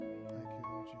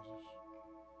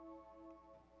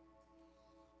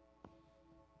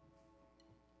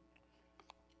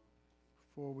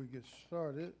Before we get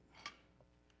started,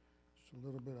 just a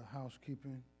little bit of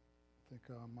housekeeping. I think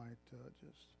I might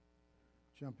just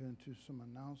jump into some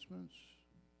announcements.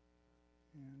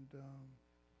 And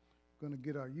going to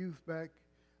get our youth back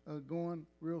going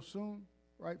real soon,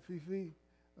 right, Fifi?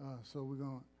 So we're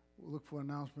going to look for an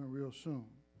announcement real soon,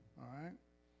 all right?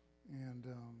 And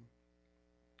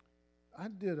I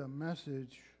did a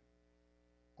message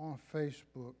on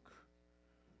Facebook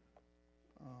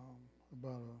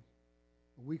about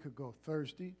a week ago,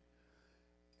 Thursday,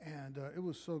 and it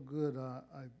was so good. Not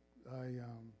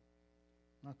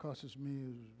because it's me,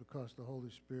 it was because the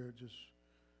Holy Spirit just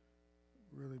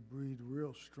really breathed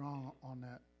real strong on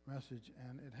that message,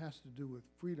 and it has to do with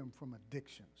freedom from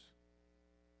addictions.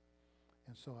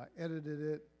 And so I edited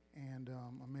it, and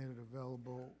I made it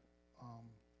available.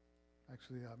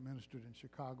 Actually, I ministered in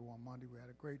Chicago on Monday. We had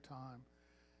a great time,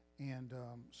 and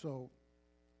so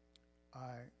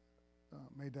I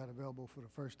made that available for the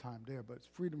first time there. But it's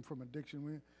freedom from addiction.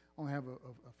 We only have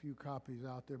a few copies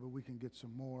out there, but we can get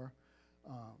some more.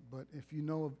 But if you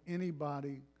know of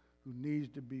anybody who needs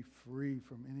to be free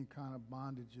from any kind of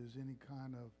bondages, any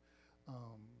kind of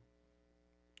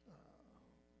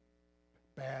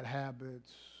bad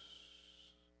habits,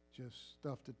 just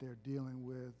stuff that they're dealing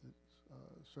with,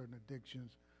 certain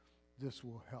addictions, this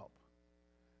will help.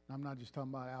 And I'm not just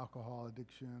talking about alcohol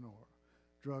addiction or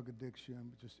drug addiction,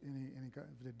 but just any kind,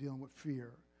 if they're dealing with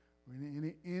fear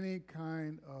or any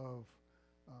kind of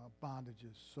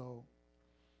bondages. So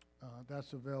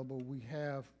that's available. We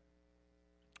have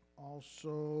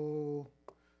also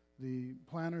the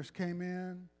planners came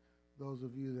in. Those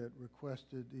of you that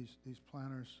requested these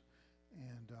planners,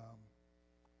 and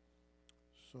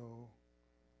so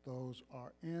those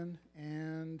are in,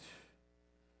 and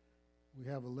we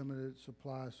have a limited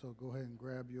supply, so go ahead and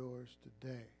grab yours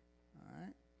today. All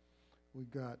right. We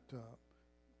got,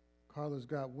 Carla's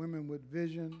got Women with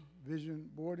Vision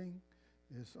boarding.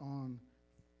 It's on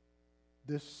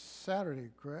this Saturday,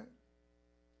 correct?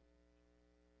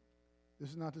 This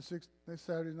is not the 6th, this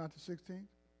Saturday is not the 16th?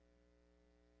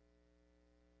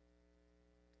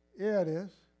 Yeah, it is.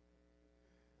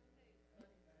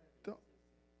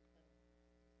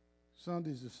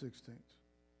 Sunday's the 16th.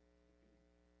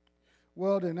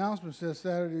 Well, the announcement says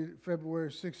Saturday, February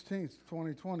 16th,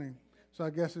 2020, so I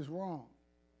guess it's wrong.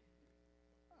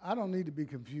 I don't need to be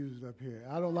confused up here.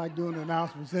 I don't like doing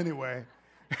announcements anyway.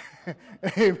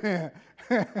 Amen.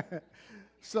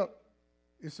 So,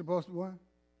 it's supposed to be what?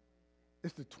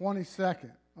 It's the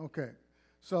 22nd. Okay.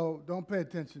 So, don't pay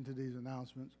attention to these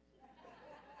announcements.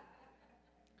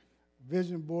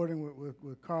 Vision boarding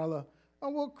with Carla. Oh,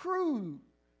 well, Crew,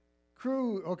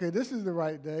 okay, this is the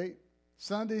right date.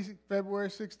 Sunday, February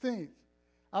 16th.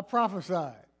 I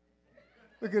prophesied.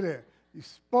 Look at that. You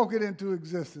spoke it into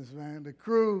existence, man. The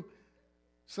Crew,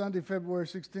 Sunday, February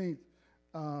 16th.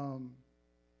 From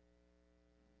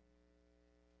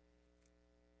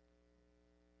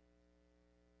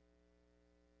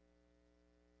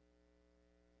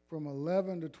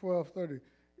 11 to 12:30.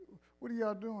 What are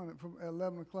y'all doing from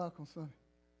 11 o'clock on Sunday?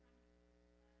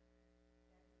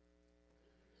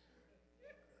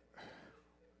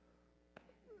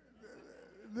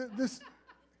 This,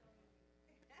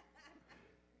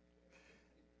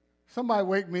 somebody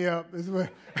wake me up. This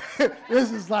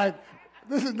is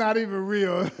not even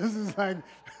real. This is like,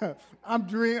 I'm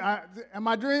dreaming. Am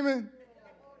I dreaming?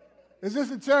 Is this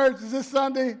a church? Is this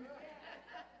Sunday?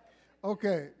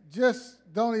 Okay, just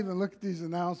don't even look at these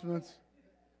announcements.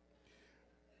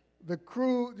 The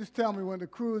Crew, just tell me when the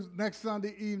Crew is next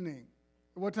Sunday evening.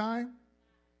 What time?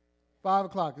 5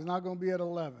 o'clock. It's not going to be at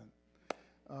 11.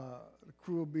 The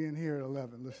Crew will be in here at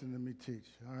 11. Listen to me teach,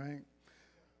 all right?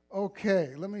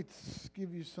 Okay, let me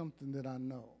give you something that I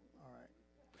know,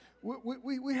 all right?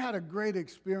 We had a great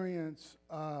experience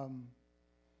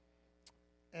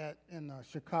in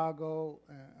Chicago.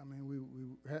 I mean, we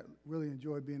really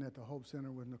enjoyed being at the Hope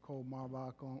Center with Nicole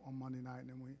Marbach on Monday night, and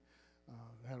then we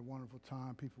had a wonderful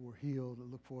time. People were healed. I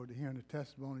look forward to hearing the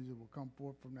testimonies that will come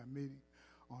forth from that meeting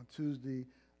on Tuesday.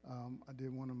 I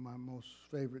did one of my most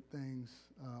favorite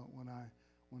things when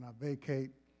I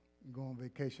vacate, go on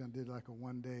vacation. I did like a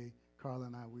one-day. Carla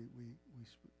and I, we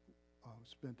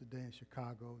spent the day in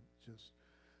Chicago, just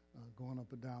going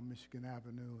up and down Michigan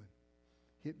Avenue and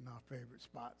hitting our favorite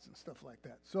spots and stuff like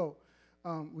that. So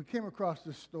we came across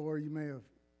this store. You may have,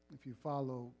 if you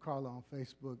follow Carla on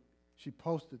Facebook, she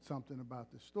posted something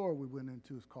about the store we went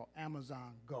into. It's called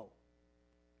Amazon Go.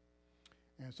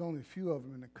 And it's only a few of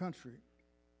them in the country.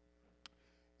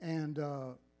 And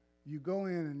you go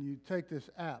in and you take this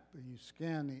app and you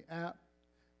scan the app,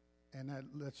 and that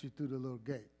lets you through the little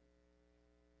gate.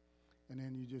 and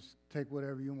then you just take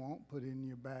whatever you want, put it in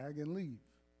your bag, and leave.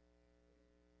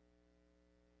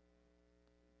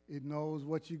 It knows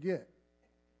what you get.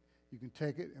 You can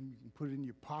take it and you can put it in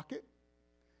your pocket.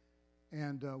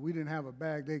 And we didn't have a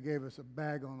bag. They gave us a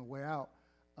bag on the way out,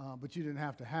 but you didn't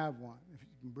have to have one. If you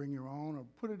can bring your own or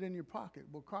put it in your pocket.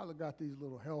 Well, Carla got these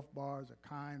little health bars or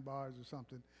Kind bars or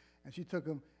something, and she took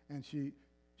them and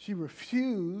she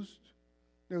refused.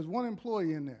 There was one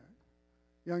employee in there,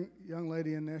 young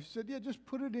lady in there. She said, yeah, just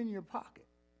put it in your pocket.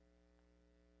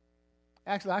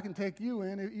 Actually, I can take you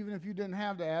in, even if you didn't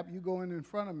have the app. You go in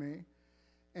front of me,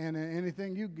 and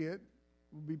anything you get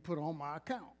will be put on my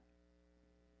account.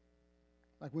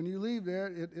 Like when you leave there,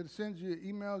 it sends you,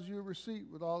 emails you a receipt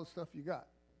with all the stuff you got.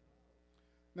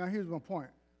 Now, here's my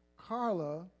point.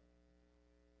 Carla,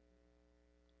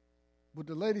 with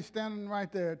the lady standing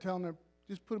right there telling her,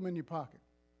 just put them in your pocket.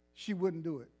 She wouldn't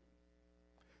do it.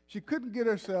 She couldn't get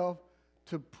herself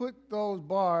to put those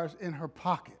bars in her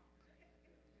pocket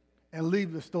and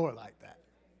leave the store like that.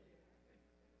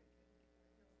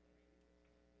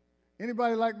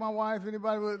 Anybody like my wife?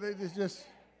 Anybody? It's just,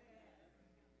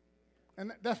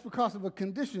 and that's because of a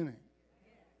conditioning.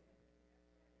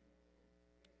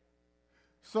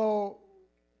 So,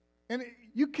 and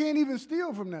you can't even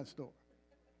steal from that store.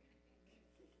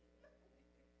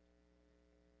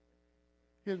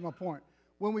 Here's my point.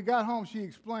 When we got home, she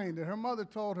explained that her mother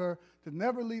told her to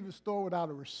never leave the store without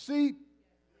a receipt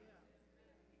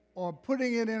or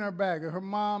putting it in her bag. Her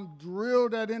mom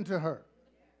drilled that into her.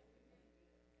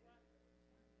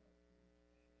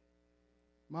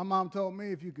 My mom told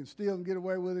me if you can steal and get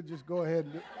away with it, just go ahead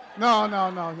and do it. No,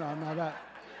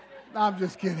 I'm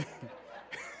just kidding.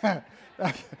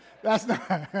 That's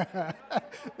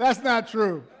not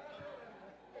true.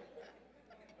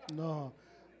 No.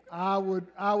 I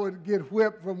would get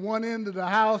whipped from one end of the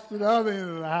house to the other end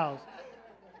of the house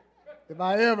if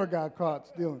I ever got caught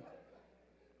stealing.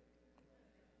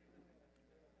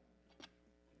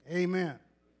 Amen.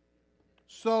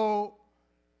 So,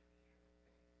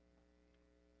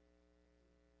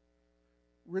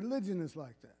 religion is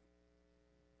like that.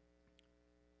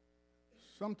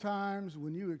 Sometimes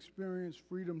when you experience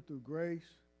freedom through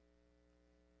grace,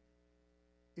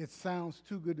 it sounds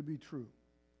too good to be true.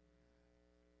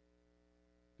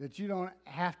 That you don't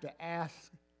have to ask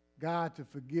God to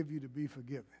forgive you to be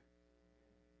forgiven.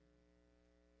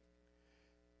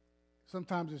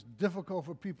 Sometimes it's difficult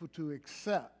for people to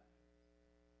accept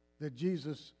that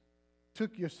Jesus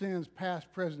took your sins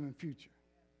past, present, and future.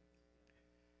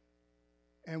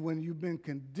 And when you've been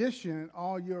conditioned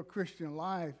all your Christian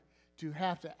life to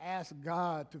have to ask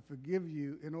God to forgive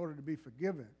you in order to be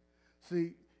forgiven,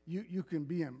 see, you can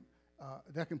be in,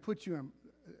 that can put you in,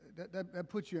 that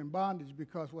puts you in bondage,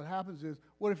 because what happens is,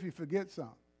 what if you forget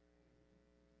something?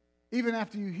 Even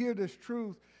after you hear this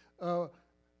truth,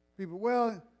 people,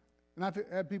 and I've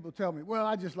had people tell me, well,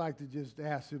 I just like to just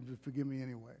ask him to forgive me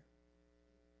anyway.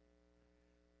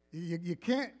 You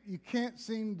can't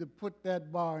seem to put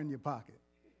that bar in your pocket.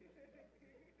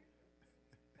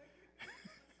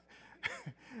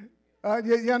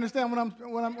 You understand what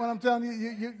I'm telling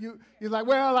you? You're like,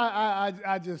 well,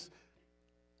 I just.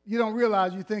 You don't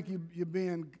realize you think you're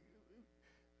being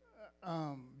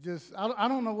I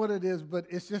don't know what it is, but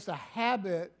it's just a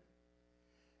habit,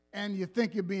 and you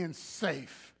think you're being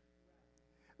safe.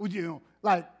 We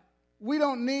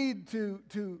don't need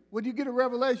to when you get a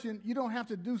revelation, you don't have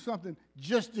to do something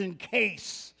just in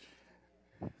case.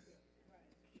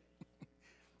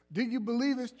 Do you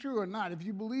believe it's true or not? If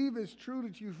you believe it's true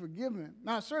that you're forgiven,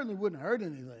 now it certainly wouldn't hurt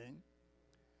anything.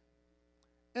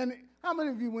 And how many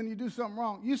of you, when you do something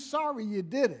wrong, you're sorry you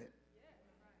did it?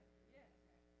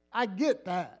 I get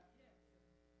that.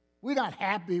 We're not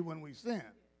happy when we sin.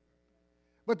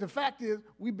 But the fact is,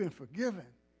 we've been forgiven.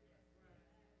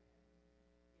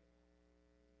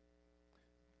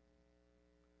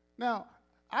 Now,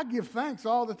 I give thanks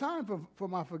all the time for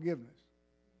my forgiveness.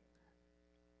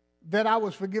 That I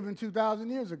was forgiven 2,000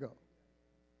 years ago.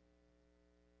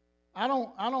 I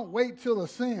don't wait till a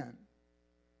sin.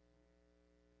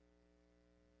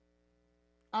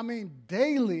 I mean,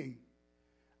 daily,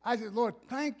 I said, Lord,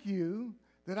 thank you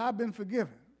that I've been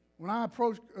forgiven. When I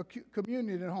approach a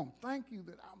communion at home, thank you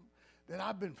that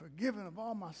I've been forgiven of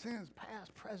all my sins,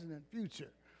 past, present, and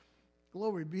future.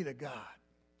 Glory be to God.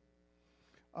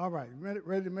 All right,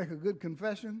 ready to make a good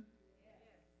confession?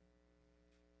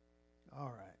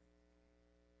 All right.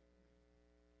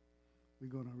 We're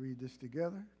going to read this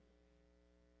together.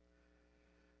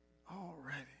 All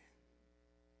righty.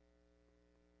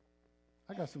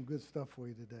 I got some good stuff for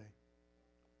you today.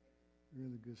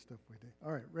 Really good stuff for you today.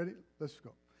 All right, ready? Let's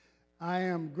go. I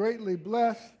am greatly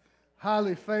blessed,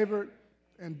 highly favored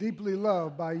and deeply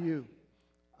loved by you.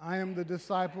 I am the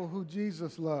disciple who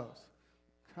Jesus loves.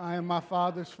 I am my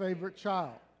Father's favorite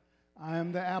child. I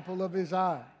am the apple of his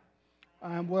eye.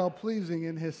 I am well-pleasing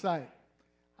in his sight.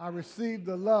 I receive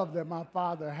the love that my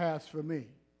Father has for me.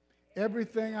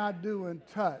 Everything I do and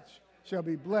touch shall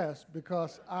be blessed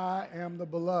because I am the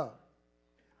beloved.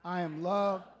 I am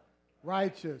loved,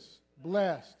 righteous,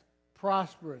 blessed,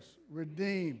 prosperous,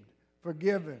 redeemed,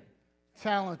 forgiven,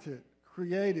 talented,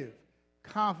 creative,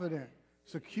 confident,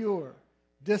 secure,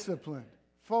 disciplined,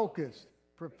 focused,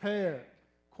 prepared,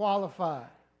 qualified,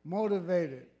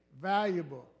 motivated,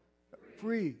 valuable,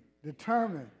 free,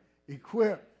 determined,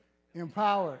 equipped,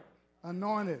 empowered,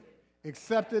 anointed,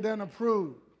 accepted and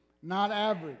approved, not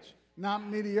average, not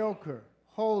mediocre,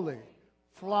 holy,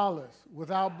 flawless,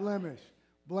 without blemish,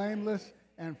 blameless,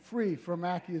 and free from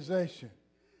accusation.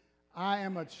 I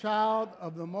am a child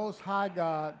of the Most High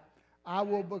God. I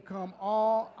will become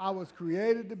all I was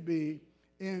created to be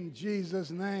in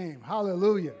Jesus' name.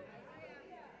 Hallelujah.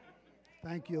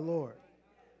 Thank you, Lord.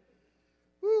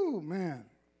 Woo, man.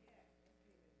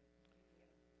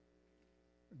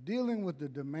 Dealing with the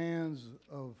demands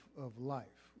of life.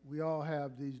 We all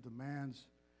have these demands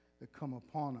that come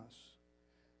upon us.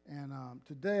 And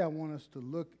today I want us to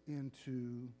look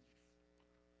into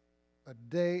a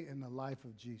day in the life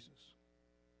of Jesus.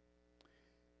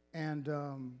 And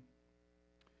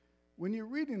when you're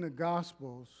reading the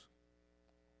Gospels,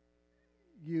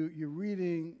 you're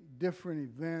reading different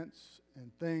events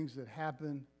and things that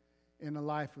happen in the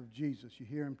life of Jesus. You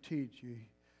hear him teach. You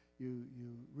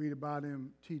read about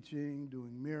him teaching,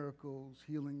 doing miracles,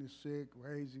 healing the sick,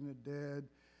 raising the dead.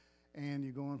 And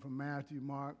you're going from Matthew,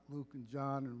 Mark, Luke, and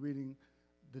John and reading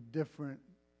the different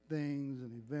things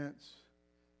and events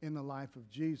in the life of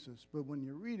Jesus. But when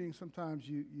you're reading, sometimes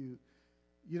you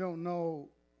don't know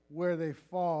where they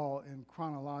fall in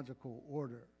chronological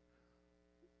order.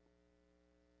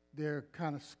 They're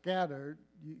kind of scattered.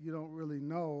 You don't really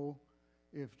know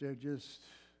if they're just,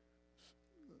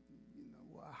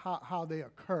 how they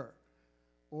occur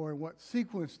or in what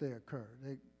sequence they occur.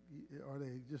 Are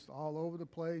they just all over the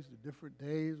place, the different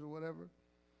days or whatever?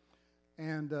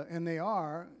 And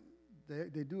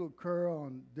they do occur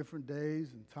on different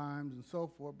days and times and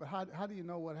so forth. But how do you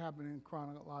know what happened in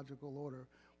chronological order?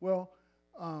 Well,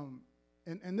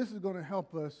 and this is going to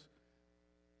help us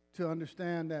to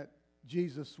understand that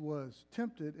Jesus was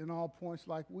tempted in all points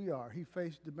like we are. He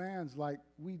faced demands like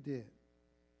we did,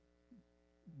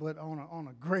 but on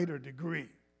a greater degree.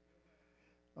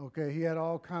 Okay, he had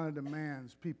all kind of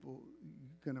demands, people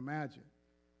you can imagine,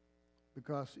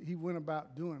 because he went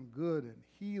about doing good and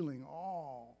healing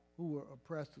all who were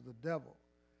oppressed of the devil.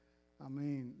 I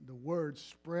mean, the word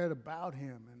spread about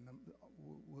him and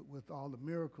with all the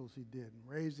miracles he did, and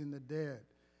raising the dead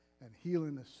and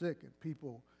healing the sick, and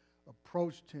people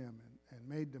approached him and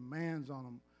made demands on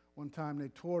him. One time they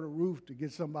tore the roof to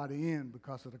get somebody in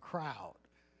because of the crowd.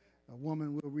 A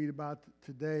woman we'll read about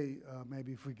today,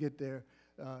 maybe if we get there,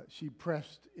 she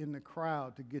pressed in the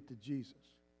crowd to get to Jesus,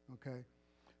 okay?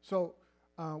 So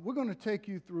we're going to take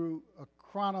you through a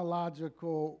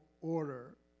chronological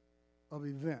order of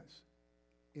events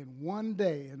in one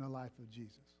day in the life of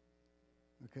Jesus,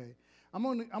 okay? I'm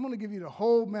going to give you the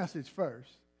whole message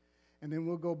first, and then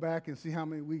we'll go back and see how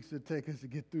many weeks it'll take us to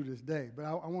get through this day. But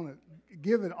I want to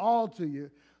give it all to you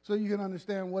so you can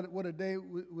understand what a day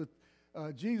with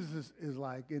Jesus is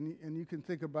like, and you can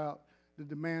think about the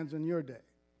demands on your day.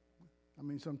 I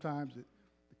mean, sometimes the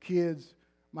kids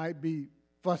might be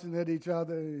fussing at each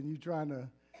other and you trying to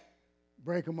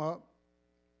break them up.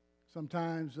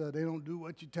 Sometimes they don't do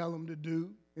what you tell them to do.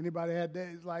 Anybody had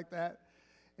days like that?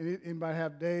 Anybody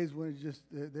have days when it's just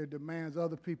their demands,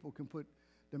 other people can put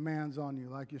demands on you,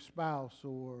 like your spouse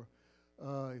or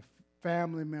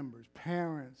family members,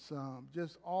 parents,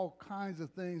 just all kinds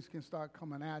of things can start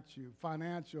coming at you.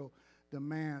 Financial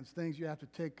demands, things you have to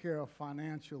take care of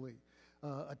financially.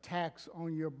 Attacks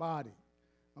on your body,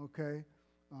 okay?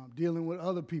 Dealing with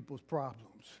other people's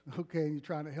problems, okay? And you're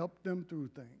trying to help them through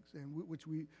things, and which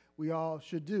we all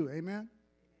should do, amen?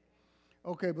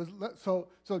 Okay, but so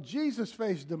Jesus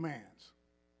faced demands.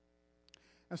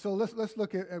 And so let's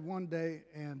look at one day,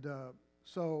 and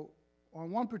so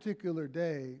on one particular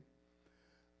day,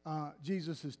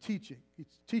 Jesus is teaching.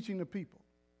 He's teaching the people,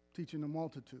 teaching the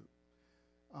multitude,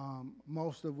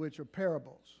 most of which are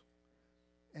parables.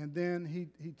 And then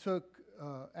he took,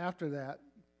 after that,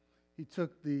 he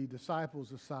took the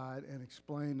disciples aside and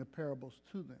explained the parables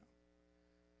to them.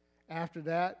 After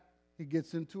that, he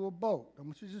gets into a boat. I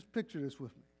want you to just picture this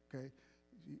with me, okay?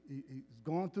 He's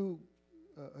going through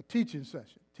a teaching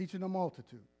session, teaching a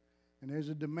multitude. And there's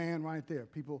a demand right there.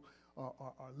 People are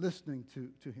listening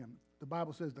to him. The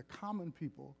Bible says the common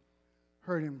people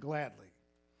heard him gladly.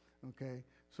 Okay?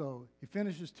 So he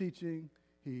finishes teaching.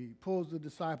 He pulls the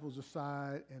disciples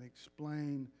aside and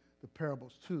explained the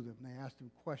parables to them. They asked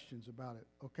him questions about it,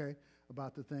 okay?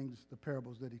 About the things, the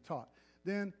parables that he taught.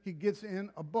 Then he gets in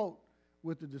a boat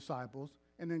with the disciples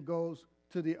and then goes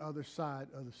to the other side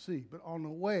of the sea. But on the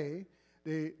way,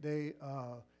 they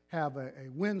have a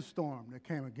windstorm that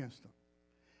came against them.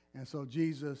 And so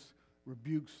Jesus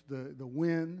rebukes the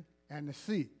wind and the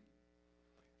sea.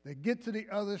 They get to the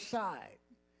other side,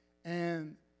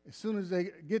 and as soon as they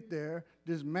get there,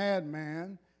 this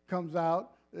madman comes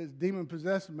out, this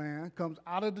demon-possessed man comes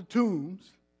out of the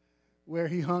tombs where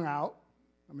he hung out.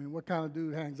 I mean, what kind of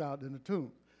dude hangs out in the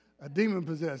tomb? A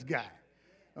demon-possessed guy,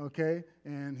 okay?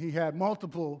 And he had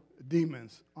multiple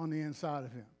demons on the inside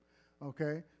of him,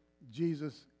 okay?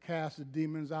 Jesus cast the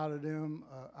demons out of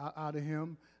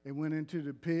him. They went into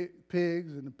the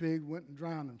pigs, and the pigs went and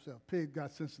drowned themselves. Pig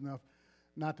got sense enough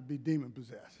not to be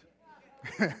demon-possessed.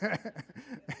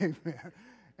 Amen.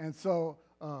 And so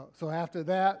after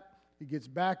that, he gets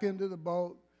back into the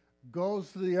boat,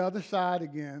 goes to the other side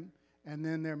again, and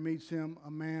then there meets him a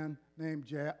man named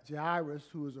Jairus,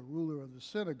 who is a ruler of the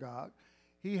synagogue.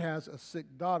 He has a sick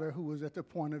daughter who was at the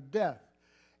point of death,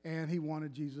 and he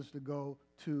wanted Jesus to go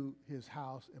to his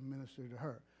house and minister to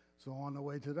her. So on the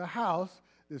way to the house,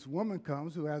 this woman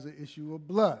comes who has an issue of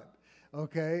blood,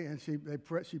 okay, and she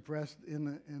pressed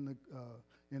in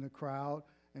the crowd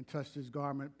and touched his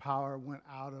garment. Power went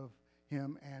out of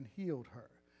him and healed her,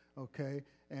 okay?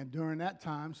 And during that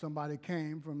time, somebody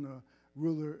came from the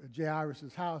ruler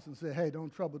Jairus' house and said, hey,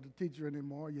 don't trouble the teacher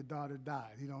anymore. Your daughter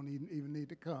died. You don't even need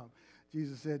to come.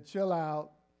 Jesus said, chill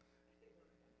out.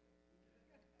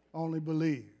 Only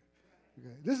believe.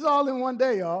 Okay. This is all in one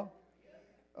day, y'all.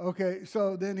 Okay,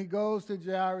 so then he goes to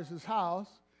Jairus' house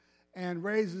and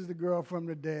raises the girl from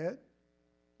the dead,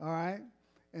 all right?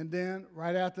 And then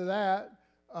right after that,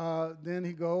 then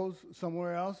he goes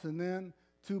somewhere else, and then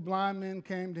two blind men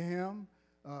came to him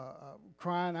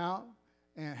crying out,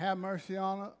 and have mercy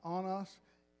on us.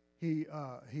 He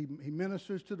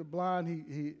ministers to the blind.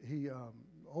 He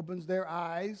opens their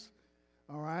eyes,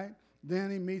 all right?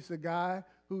 Then he meets a guy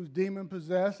who's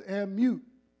demon-possessed and mute.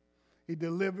 He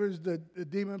delivers the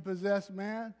demon-possessed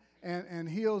man and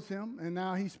heals him, and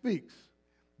now he speaks.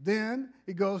 Then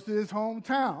he goes to his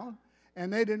hometown,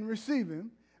 and they didn't receive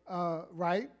him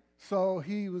right, so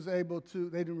he was able to,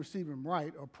 they didn't receive him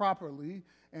right or properly,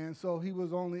 and so he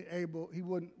was only able, he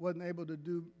wasn't able to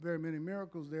do very many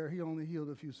miracles there. He only healed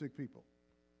a few sick people.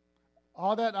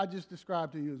 All that I just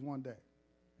described to you is one day.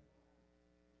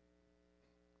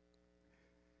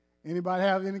 Anybody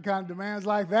have any kind of demands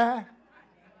like that?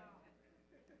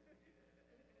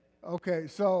 Okay,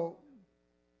 so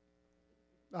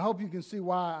I hope you can see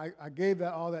why I gave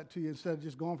all that to you instead of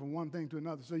just going from one thing to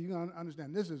another. So you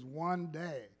understand this is one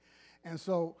day. And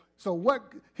so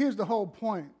here's the whole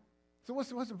point. So what's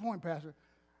the point, Pastor?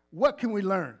 What can we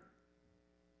learn?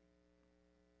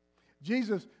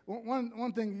 Jesus,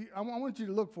 one thing I want you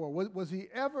to look for, was he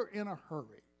ever in a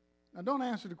hurry? Now, don't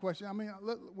answer the question. I mean,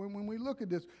 when we look at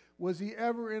this, was he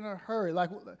ever in a hurry? Like,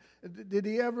 did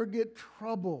he ever get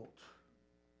troubled?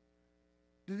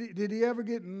 Did he ever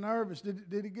get nervous?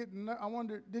 Did he get? I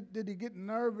wonder, did he get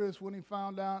nervous when he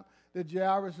found out that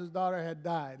Jairus' daughter had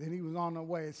died and he was on the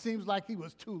way? It seems like he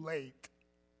was too late.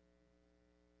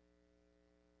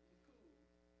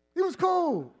 He was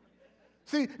cool.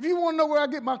 See, if you want to know where I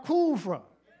get my cool from,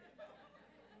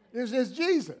 it's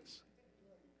Jesus.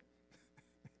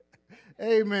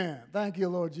 Amen. Thank you,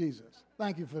 Lord Jesus.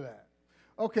 Thank you for that.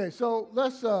 Okay, so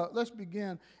let's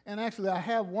begin. And actually, I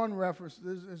have one reference.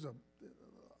 There's a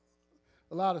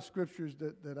lot of scriptures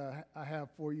that I have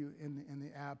for you in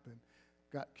the app and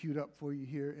got queued up for you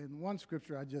here. And one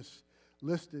scripture I just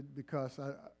listed because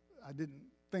I didn't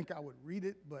think I would read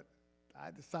it, but I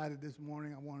decided this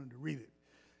morning I wanted to read it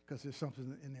because there's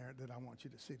something in there that I want you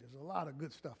to see. There's a lot of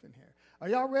good stuff in here. Are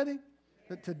y'all ready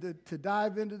to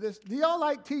dive into this? Do y'all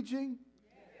like teaching?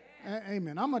 Yeah.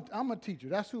 Amen. I'm a teacher.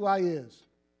 That's who I is.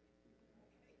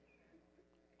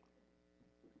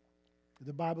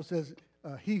 The Bible says,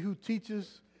 he who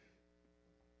teaches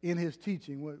in his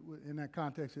teaching, in that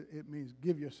context, it means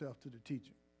give yourself to the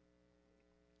teaching.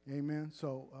 Amen.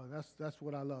 So that's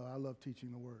what I love. I love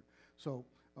teaching the word. So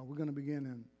we're going to begin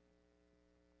in.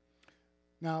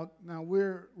 Now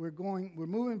we're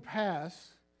moving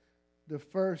past the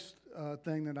first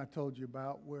thing that I told you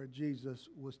about, where Jesus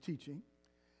was teaching,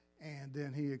 and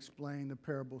then he explained the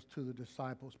parables to the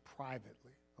disciples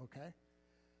privately. Okay,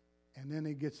 and then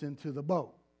he gets into the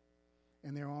boat.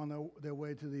 and they're on their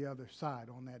way to the other side.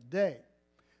 On that day,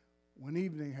 when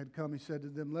evening had come, he said to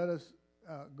them, let us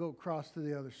go across to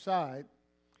the other side.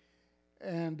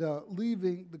 And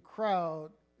leaving the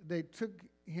crowd, they took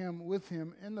him with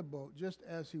him in the boat, just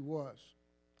as he was,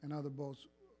 and other boats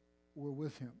were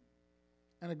with him.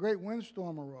 And a great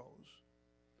windstorm arose,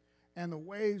 and the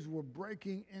waves were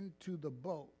breaking into the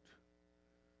boat,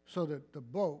 so that the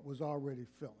boat was already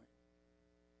filling.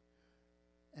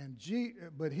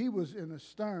 But he was in the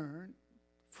stern,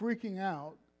 freaking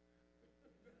out.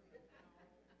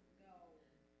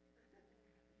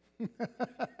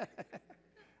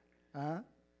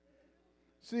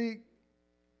 See,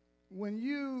 when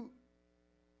you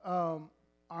are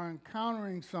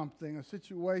encountering something, a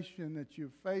situation that you're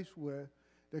faced with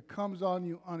that comes on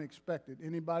you unexpected.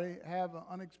 Anybody have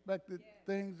unexpected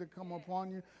things that come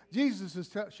upon you? Jesus is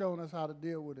showing us how to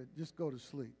deal with it. Just go to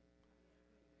sleep.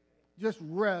 Just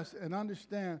rest and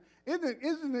understand.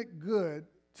 Isn't it good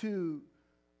to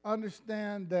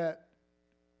understand that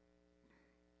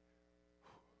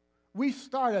we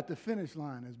start at the finish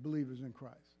line as believers in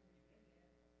Christ?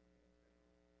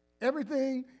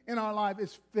 Everything in our life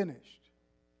is finished.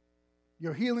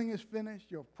 Your healing is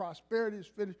finished. Your prosperity is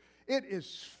finished. It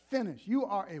is finished. You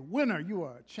are a winner. You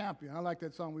are a champion. I like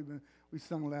that song we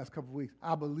sung the last couple of weeks.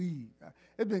 I believe.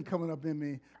 It's been coming up in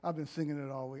me. I've been singing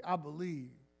it all week. I believe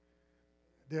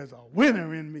there's a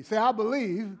winner in me. Say, I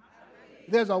believe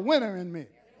there's a winner in me.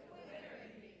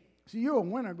 See, you're a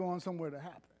winner going somewhere to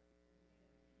happen.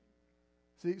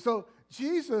 See, so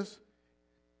Jesus,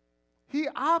 he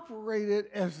operated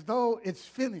as though it's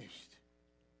finished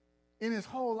in his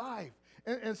whole life.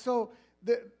 And so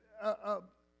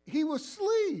he was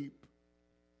asleep.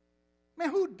 Man,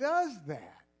 who does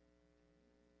that?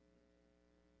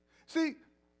 See,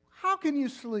 how can you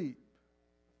sleep?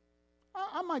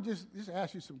 I might just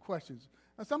ask you some questions.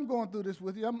 As I'm going through this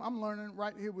with you, I'm learning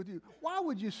right here with you. Why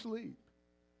would you sleep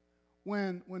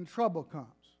when trouble comes?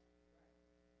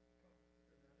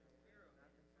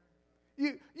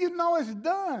 You know it's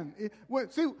done.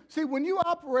 See, when you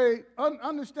operate,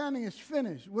 understanding is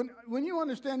finished. When you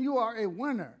understand you are a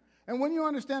winner, and when you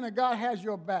understand that God has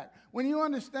your back, when you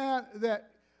understand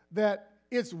that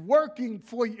it's working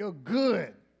for your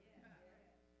good,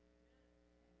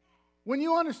 when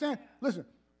you understand, listen,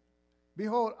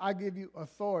 behold, I give you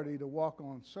authority to walk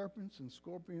on serpents and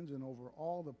scorpions and over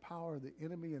all the power of the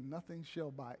enemy, and nothing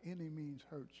shall by any means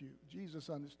hurt you. Jesus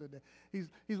understood that.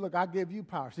 He's look, I give you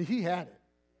power. See, he had it.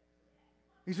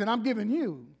 He said, I'm giving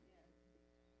you.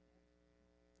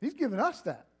 He's giving us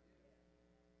that.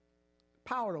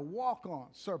 Power to walk on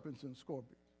serpents and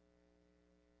scorpions.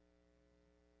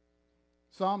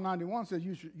 Psalm 91 says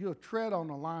you'll tread on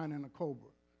the lion and the cobra.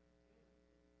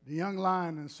 The young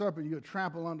lion and serpent you'll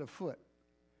trample underfoot.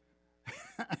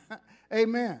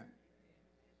 Amen.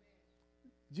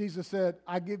 Jesus said,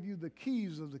 I give you the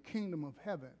keys of the kingdom of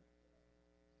heaven,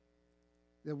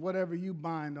 that whatever you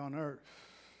bind on earth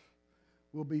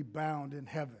will be bound in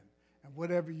heaven, and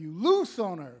whatever you loose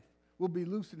on earth will be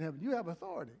loosed in heaven. You have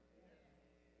authority.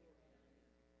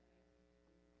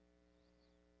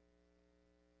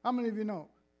 How many of you know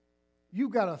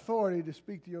you've got authority to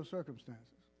speak to your circumstances?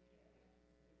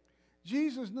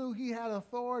 Jesus knew he had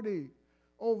authority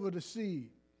over the sea,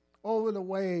 over the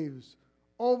waves,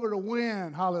 over the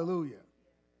wind. Hallelujah.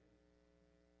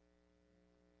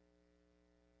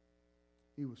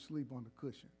 He was asleep on the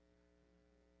cushion.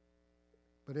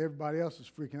 But everybody else was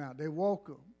freaking out. They woke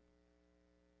him.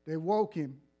 They woke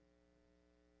him.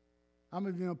 How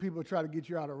many of you know people try to get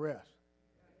you out of rest?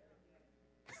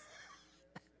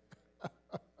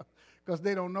 Because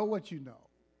they don't know what you know.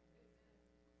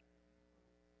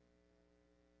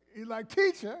 He's like,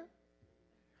 teacher,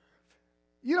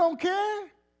 you don't care?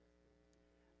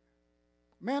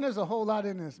 Man, there's a whole lot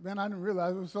in this. Man, I didn't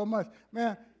realize it was so much.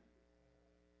 Man,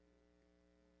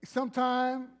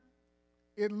 sometimes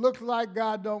it looks like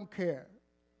God don't care.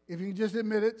 If you can just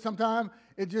admit it, sometimes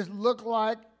it just looks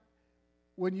like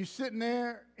when you're sitting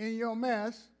there in your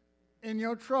mess, in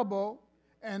your trouble,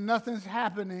 and nothing's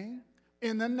happening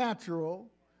in the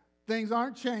natural, things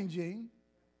aren't changing.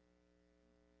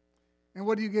 And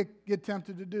what do you get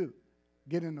tempted to do?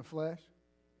 Get in the flesh.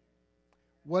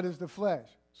 What is the flesh?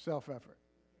 Self-effort.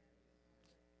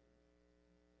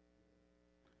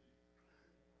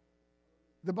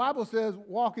 The Bible says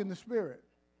walk in the Spirit.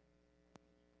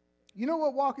 You know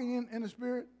what walking in the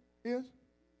Spirit is?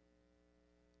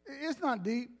 It's not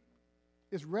deep.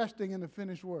 It's resting in the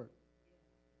finished work.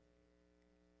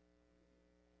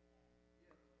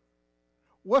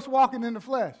 What's walking in the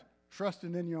flesh?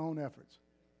 Trusting in your own efforts.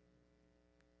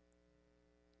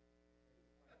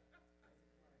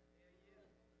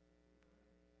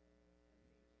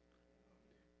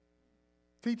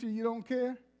 Teacher, you don't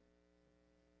care?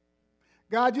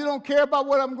 God, you don't care about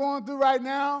what I'm going through right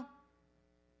now?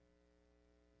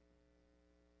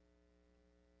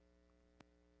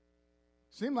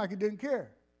 Seemed like he didn't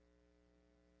care.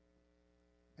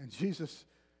 And Jesus,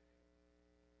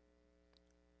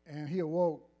 and he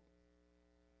awoke.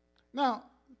 Now,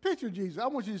 picture Jesus. I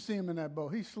want you to see him in that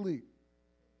boat. He's asleep.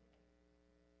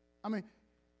 I mean,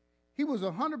 he was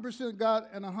 100% God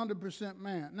and 100%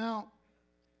 man. Now,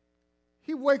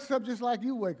 he wakes up just like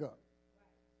you wake up.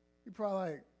 You're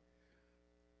probably like,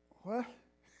 what?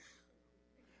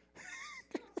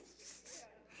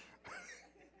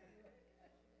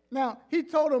 Now, he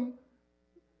told him,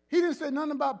 he didn't say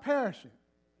nothing about perishing.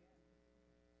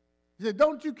 He said,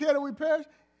 don't you care that we perish?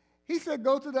 He said,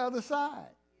 go to the other side.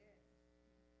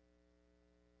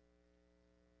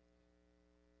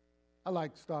 I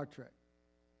like Star Trek.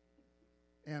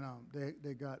 And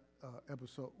they got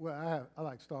episode, well, I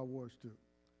like Star Wars too.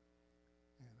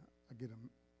 And I get them,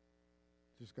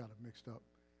 just got them mixed up.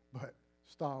 But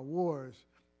Star Wars,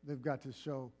 they've got this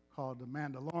show called The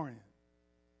Mandalorian,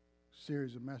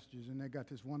 series of messages. And they got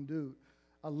this one dude.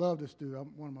 I love this dude.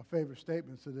 One of my favorite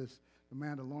statements of this, The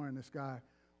Mandalorian, this guy,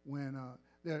 when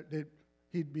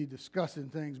he'd be discussing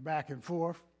things back and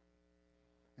forth.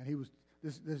 And he was,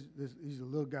 he's a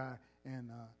little guy,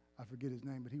 and I forget his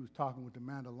name, but he was talking with the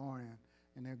Mandalorian,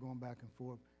 and they're going back and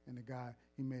forth. And the guy,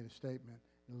 he made a statement,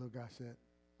 and the little guy said,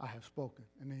 I have spoken.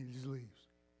 And then he just leaves.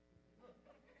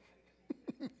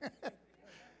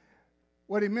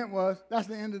 What he meant was, that's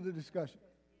the end of the discussion.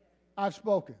 I've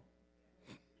spoken.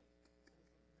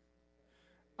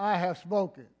 I have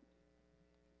spoken.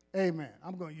 Amen.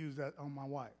 I'm going to use that on my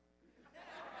wife.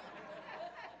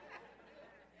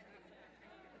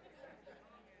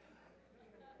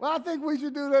 Well, I think we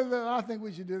should do this. I think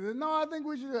we should do this. No, I think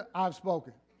we should do it. I've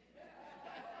spoken.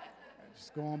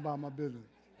 Just go on about my business.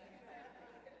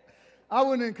 I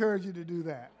wouldn't encourage you to do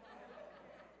that.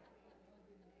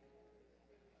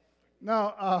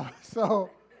 No,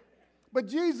 but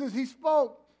Jesus, he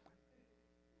spoke.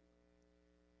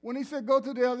 When he said go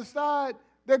to the other side,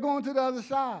 they're going to the other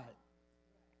side.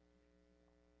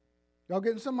 Y'all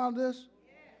getting some out of this?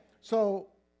 Yeah. So,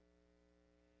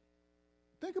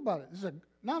 think about it. This is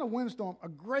not a windstorm, a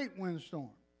great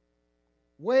windstorm.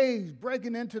 Waves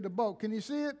breaking into the boat. Can you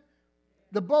see it?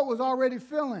 The boat was already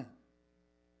filling.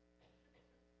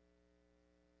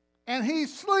 And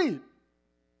he's asleep.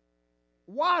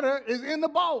 Water is in the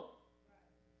boat.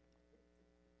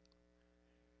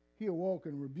 He awoke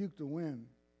and rebuked the wind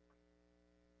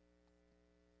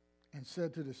and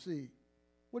said to the sea,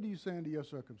 what are you saying to your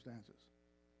circumstances?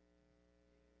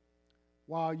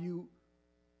 While you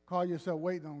call yourself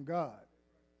waiting on God,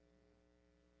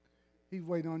 he's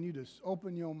waiting on you to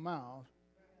open your mouth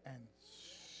and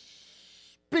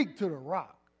speak to the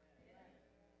rock.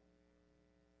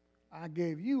 I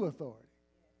gave you authority.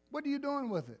 What are you doing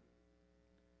with it?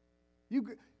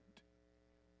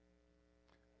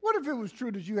 What if it was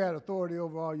true that you had authority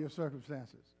over all your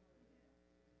circumstances?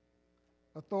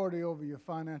 Authority over your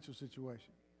financial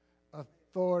situation.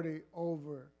 Authority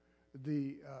over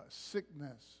the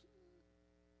sickness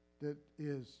that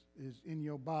is in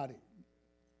your body.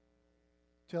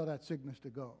 Tell that sickness to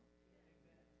go.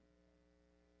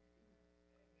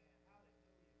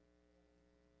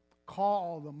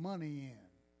 Call the money in.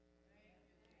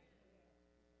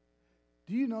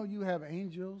 Do you know you have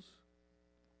angels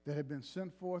that have been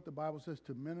sent forth, the Bible says,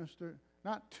 to minister,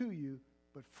 not to you,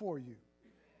 but for you?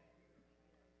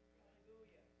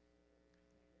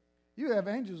 You have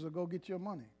angels that go get your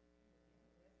money.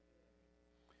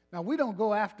 Now, we don't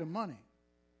go after money.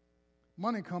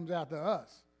 Money comes after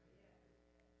us.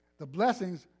 The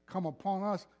blessings come upon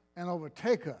us and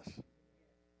overtake us.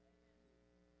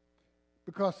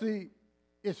 Because, see,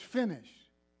 it's finished.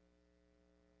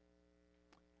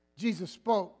 Jesus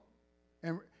spoke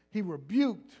and he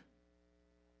rebuked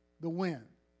the wind.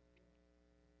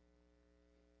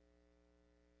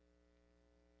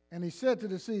 And he said to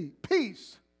the sea,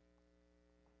 peace,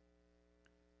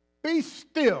 be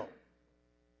still.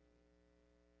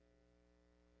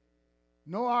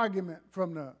 No argument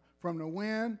from the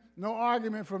wind, no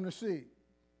argument from the sea.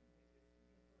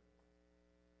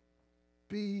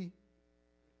 Be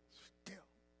still.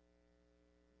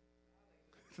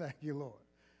 Thank you, Lord.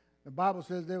 The Bible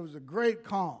says there was a great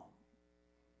calm.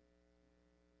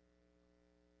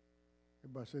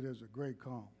 Everybody say there's a great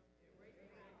calm.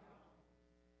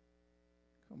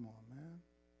 Come on, man.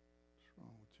 What's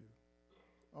wrong with you?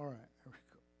 All right, there we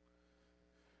go.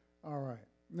 All right.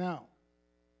 Now, I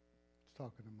was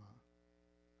talking to my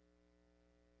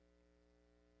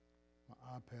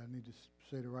iPad. I need to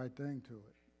say the right thing to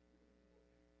it.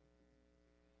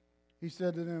 He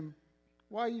said to them,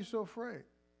 "Why are you so afraid?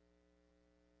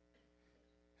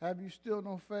 Have you still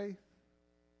no faith?"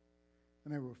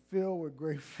 And they were filled with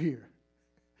great fear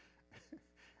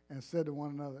and said to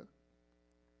one another,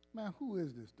 "Man, who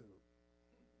is this dude?"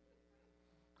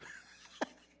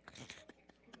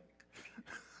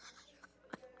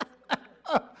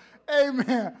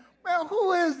 Amen. Man,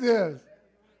 who is this?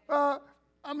 I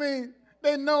mean,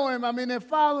 they know him. I mean, they're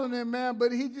following him, man,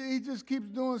 but he just keeps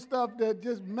doing stuff that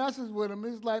just messes with him.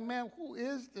 It's like, man, who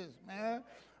is this, man?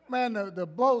 Man, the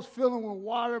boat's filling with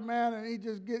water, man, and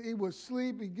he was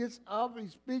asleep. He gets up. He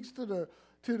speaks to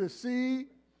the sea.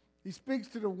 He speaks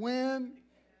to the wind.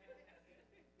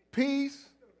 Peace.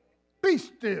 Be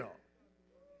still.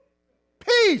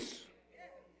 Peace.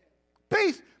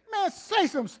 Peace. Man, say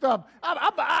some stuff.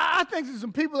 I think there's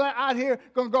some people out here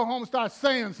going to go home and start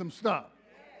saying some stuff.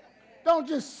 Don't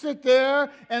just sit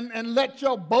there and let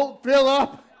your boat fill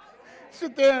up.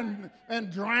 Sit there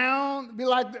and drown. Be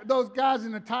like those guys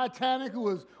in the Titanic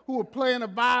who were playing a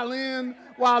violin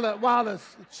while the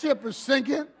ship is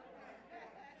sinking.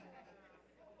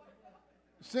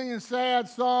 Singing sad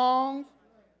songs.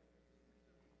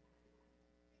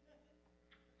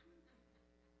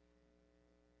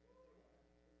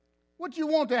 What you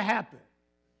want to happen?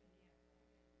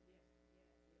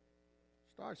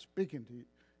 Start speaking to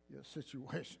your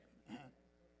situation.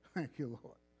 Thank you,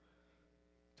 Lord.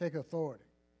 Take authority.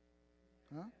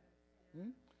 Huh?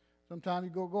 Sometimes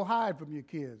you go hide from your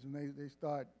kids and they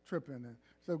start tripping. And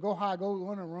so go hide,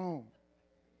 go in a room.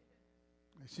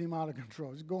 They seem out of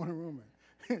control. Just go in a room.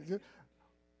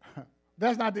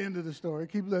 That's not the end of the story.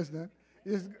 Keep listening.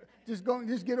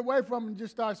 Just get away from them and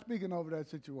just start speaking over that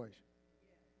situation.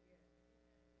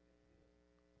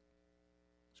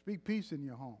 Speak peace in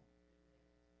your home.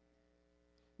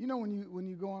 You know when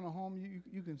you go in a home,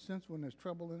 you can sense when there's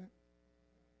trouble in it.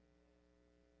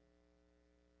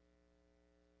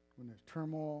 When there's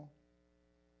turmoil,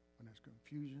 when there's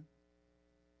confusion.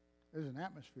 There's an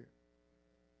atmosphere.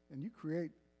 And you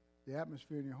create the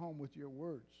atmosphere in your home with your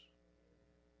words.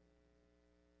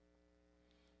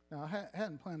 Now, I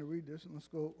hadn't planned to read this, and let's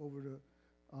go over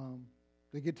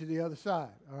to get to the other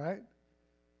side, all right?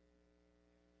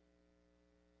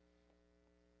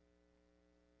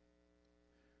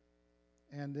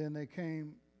 And then they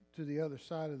came to the other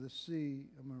side of the sea.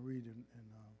 I'm going to read in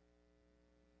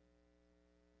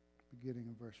beginning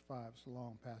in verse 5. It's a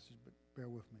long passage, but bear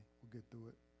with me. We'll get through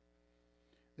it.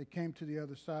 They came to the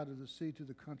other side of the sea, to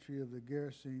the country of the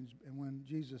Gerasenes. And when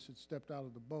Jesus had stepped out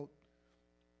of the boat,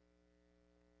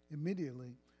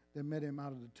 immediately there met him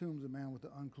out of the tombs a man with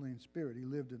an unclean spirit. He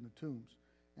lived in the tombs,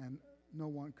 and no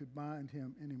one could bind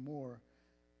him anymore,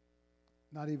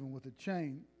 not even with a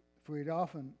chain, for he'd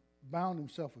often bound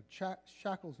himself with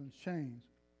shackles and chains.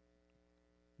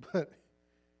 But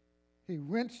he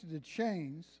wrenched the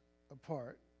chains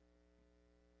apart,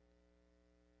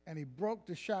 and he broke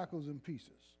the shackles in pieces.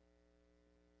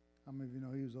 How many of you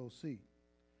know he was OC?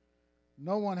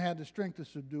 No one had the strength to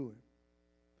subdue him.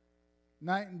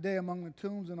 Night and day among the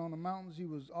tombs and on the mountains, he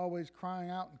was always crying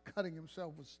out and cutting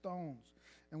himself with stones.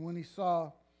 And when he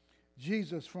saw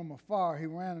Jesus from afar, he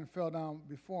ran and fell down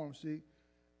before him. See,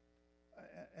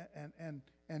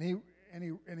 and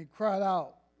he cried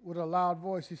out with a loud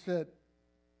voice. He said,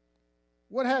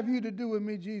 "What have you to do with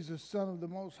me, Jesus, Son of the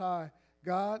Most High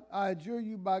God? I adjure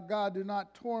you by God, do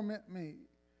not torment me."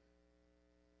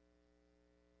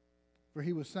 For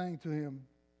he was saying to him,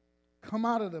 "Come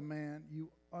out of the man,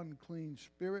 you unclean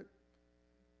spirit."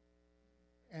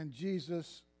 And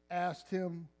Jesus asked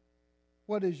him,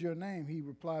 "What is your name?" He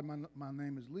replied, my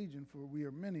name is Legion, for we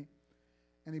are many.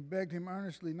 And he begged him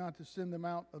earnestly not to send them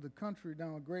out of the country.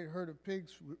 Now a great herd of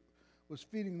pigs was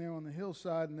feeding there on the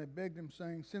hillside, and they begged him,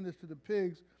 saying, "Send us to the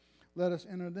pigs, let us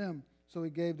enter them." So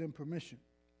he gave them permission.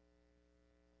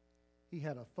 He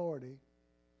had authority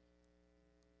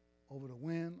over the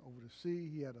wind, over the sea.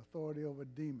 He had authority over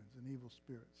demons and evil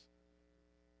spirits.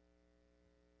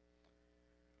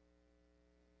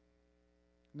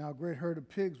 Now a great herd of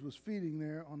pigs was feeding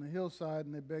there on the hillside,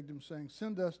 and they begged him, saying,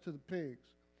 "Send us to the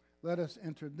pigs, let us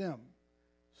enter them."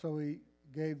 So he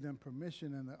gave them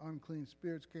permission, and the unclean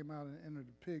spirits came out and entered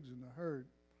the pigs in the herd,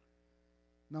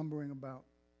 numbering about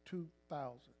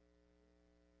 2,000.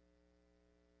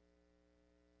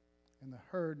 And the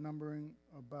herd, numbering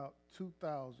about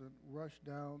 2,000, rushed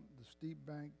down the steep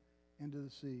bank into the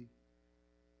sea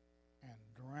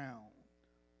and drowned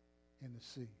in the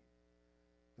sea.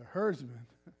 The herdsmen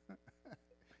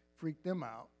freaked them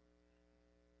out.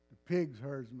 The pigs'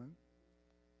 herdsmen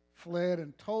fled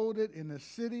and told it in the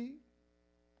city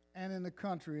and in the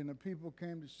country, and the people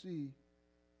came to see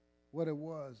what it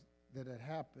was that had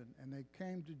happened, and they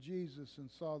came to Jesus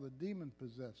and saw the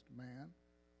demon-possessed man.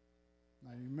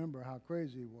 Now, you remember how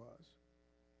crazy he was.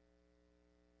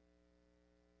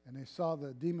 And they saw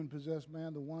the demon-possessed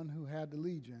man, the one who had the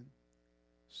legion,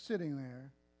 sitting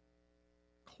there,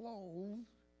 clothed,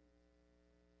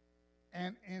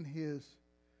 and in his,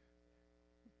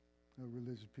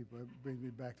 religious people, it brings me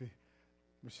back to,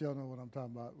 Michelle know what I'm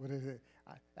talking about. What is it?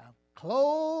 I'm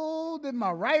clothed in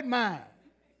my right mind.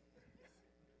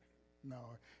 No,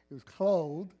 he was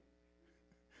clothed,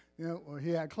 or he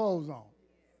had clothes on.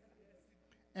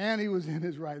 And he was in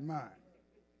his right mind.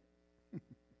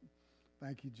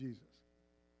 Thank you, Jesus.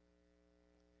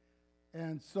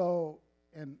 And so,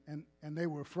 and they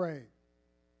were afraid.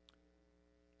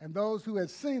 And those who had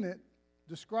seen it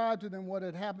described to them what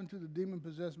had happened to the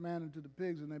demon-possessed man and to the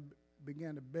pigs, and they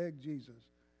began to beg Jesus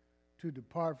to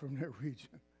depart from their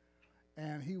region.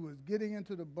 And he was getting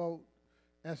into the boat.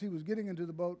 As he was getting into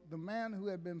the boat, the man who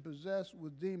had been possessed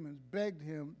with demons begged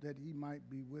him that he might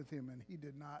be with him, and he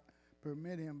did not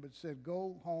permit him, but said,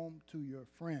 "Go home to your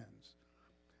friends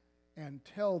and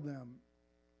tell them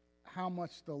how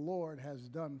much the Lord has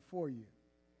done for you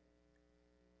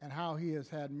and how he has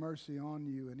had mercy on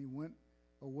you." And he went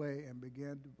away and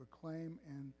began to proclaim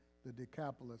in the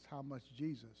Decapolis how much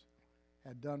Jesus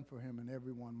had done for him, and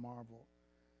everyone marveled.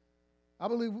 I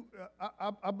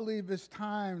believe it's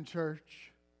time,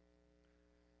 church.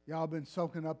 Y'all been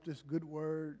soaking up this good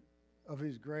word of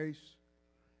his grace.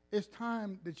 It's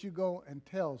time that you go and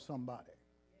tell somebody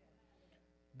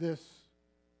this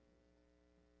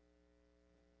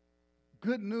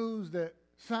good news that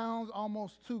sounds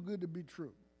almost too good to be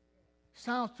true.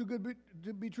 Sounds too good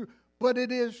to be true, but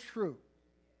it is true.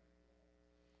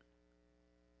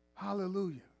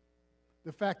 Hallelujah.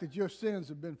 The fact that your sins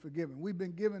have been forgiven. We've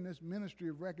been given this ministry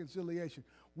of reconciliation.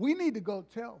 We need to go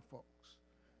tell folks.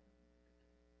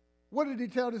 What did he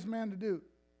tell this man to do?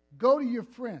 Go to your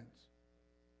friends.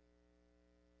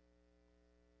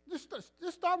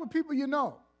 Just start with people you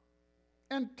know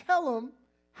and tell them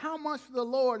how much the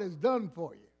Lord has done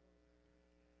for you.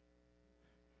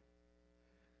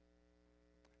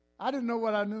 I didn't know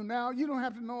what I knew now. You don't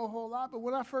have to know a whole lot, but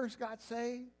when I first got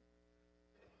saved,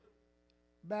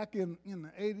 back in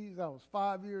the 80s, I was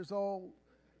 5 years old,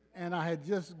 and I had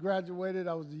just graduated.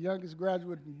 I was the youngest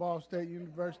graduate from Ball State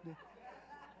University.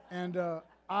 And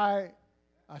I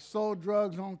sold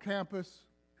drugs on campus,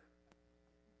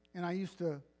 and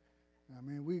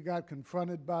we got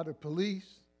confronted by the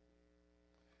police.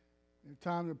 The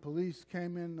time the police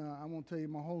came in, I won't tell you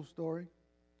my whole story.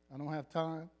 I don't have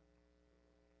time.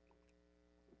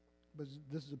 But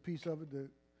this is a piece of it. The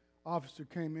officer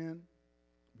came in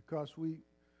because we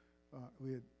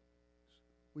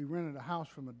rented a house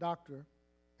from a doctor,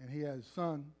 and he had his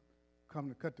son come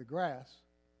to cut the grass.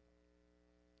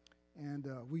 And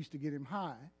we used to get him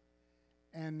high.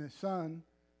 And the son,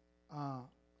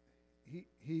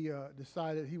 he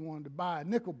decided he wanted to buy a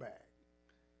nickel bag.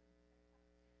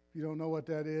 If you don't know what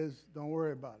that is, don't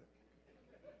worry about it.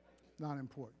 It's not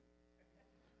important.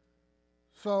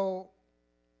 So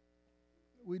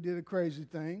we did a crazy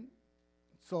thing,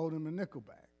 sold him a nickel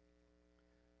bag.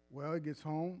 Well, he gets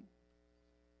home,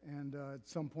 and at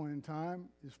some point in time,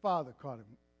 his father caught him.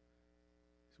 He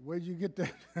said, "Where'd you get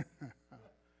that?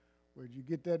 Where'd you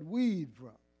get that weed from?"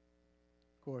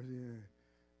 Of course,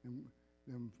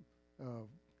 them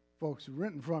folks are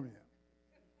renting from you.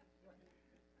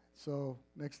 So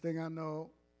next thing I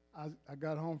know, I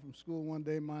got home from school one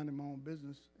day minding my own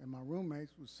business, and my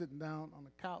roommates was sitting down on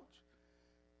the couch.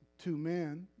 Two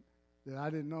men that I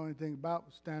didn't know anything about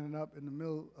was standing up in the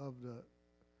middle of the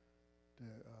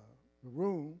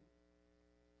room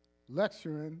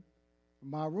lecturing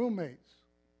my roommates.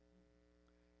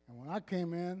 And when I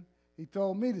came in, he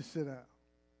told me to sit down.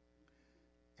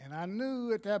 And I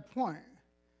knew at that point,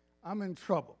 I'm in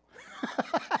trouble.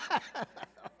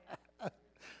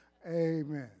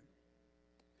 Amen.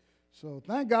 So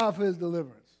thank God for his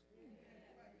deliverance.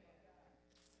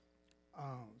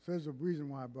 So there's a reason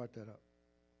why I brought that up.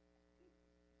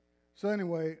 So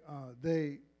anyway,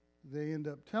 they end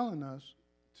up telling us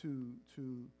to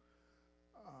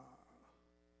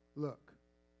look,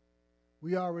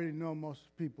 we already know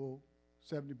most people,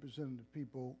 70% of the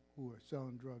people who are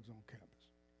selling drugs on campus.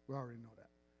 We already know that.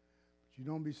 But you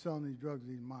don't be selling these drugs to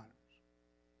these minors.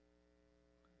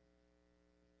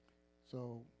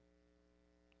 So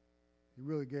he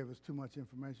really gave us too much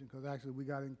information, because actually we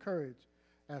got encouraged.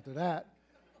 After that,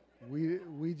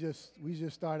 we just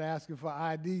started asking for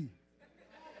ID.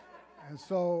 And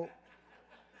so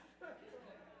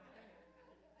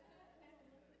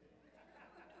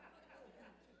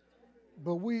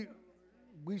but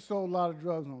we sold a lot of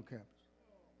drugs on campus.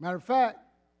 Matter of fact,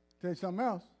 tell you something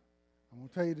else. I'm going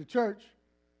to tell you the church,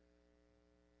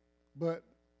 but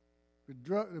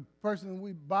the person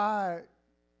we buy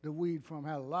the weed from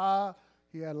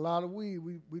he had a lot of weed.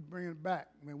 We'd bring it back.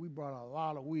 Man, we brought a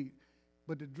lot of weed.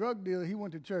 But the drug dealer, he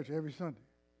went to church every Sunday.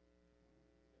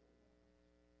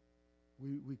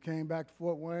 We came back to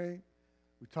Fort Wayne.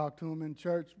 We talked to him in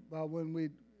church about when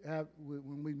we'd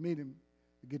meet him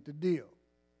to get the deal.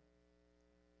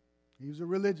 He was a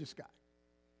religious guy.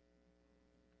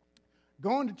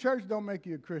 Going to church don't make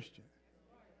you a Christian.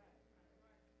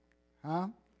 Huh?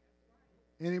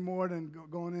 Any more than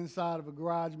going inside of a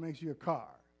garage makes you a car.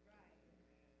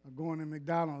 Or going to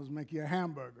McDonald's make you a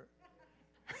hamburger.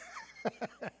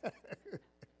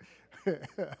 All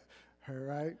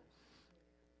right?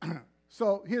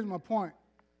 So here's my point.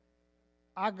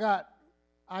 I got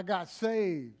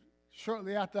saved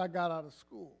shortly after I got out of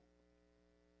school.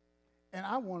 And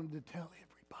I wanted to tell everybody.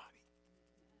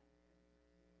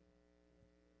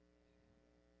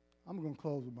 I'm going to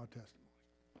close with my testimony.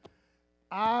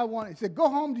 He said, go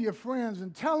home to your friends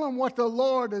and tell them what the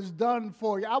Lord has done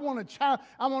for you. I want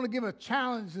to give a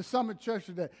challenge to Summit Church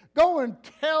today. Go and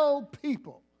tell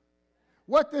people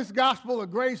what this gospel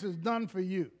of grace has done for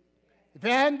you. If it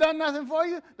hadn't done nothing for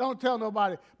you, don't tell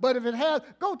nobody. But if it has,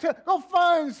 go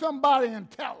find somebody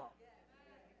and tell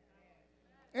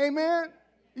them. Amen?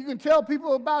 You can tell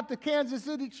people about the Kansas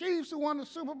City Chiefs who won the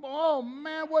Super Bowl. Oh,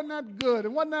 man, wasn't that good?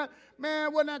 And wasn't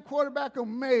that quarterback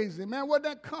amazing? Man, wasn't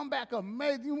that comeback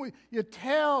amazing? You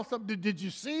tell something. Did you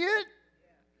see it?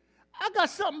 I got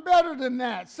something better than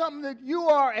that. Something that you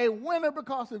are a winner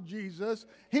because of Jesus.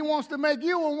 He wants to make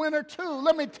you a winner too.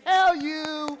 Let me tell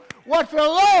you what the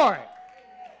Lord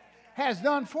has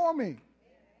done for me.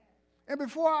 And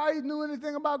before I knew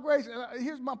anything about grace,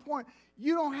 here's my point.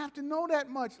 You don't have to know that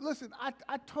much. Listen,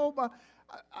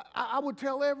 I would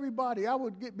tell everybody.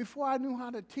 Before I knew how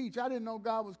to teach, I didn't know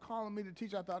God was calling me to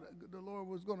teach. I thought the Lord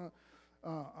was going to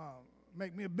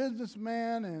make me a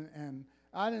businessman, and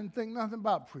I didn't think nothing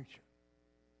about preaching.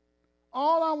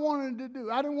 All I wanted to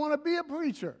do, I didn't want to be a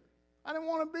preacher. I didn't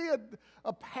want to be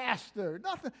a pastor.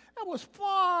 Nothing. That was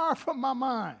far from my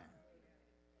mind.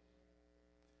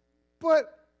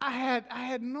 But I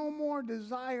had no more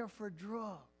desire for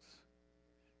drugs.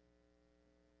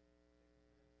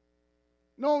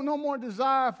 No more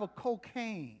desire for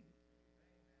cocaine.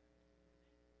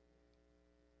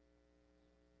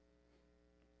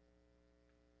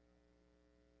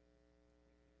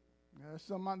 That's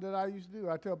something that I used to do.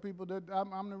 I tell people that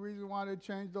I'm the reason why they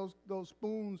changed those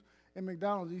spoons in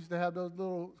McDonald's. They used to have those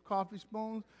little coffee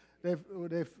spoons. They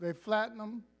flattened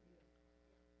them.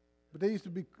 But they used to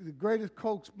be the greatest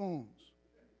Coke spoons.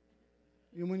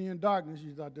 And when you're in darkness,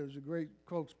 you thought there was a great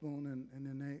Coke spoon,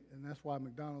 and that's why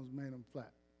McDonald's made them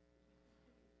flat.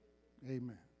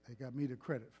 Amen. They got me the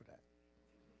credit for that.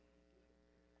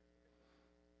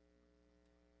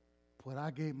 But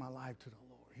I gave my life to the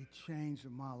Lord. He changed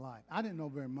my life. I didn't know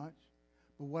very much,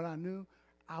 but what I knew,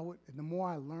 the more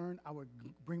I learned, I would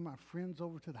bring my friends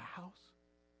over to the house.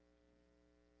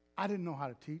 I didn't know how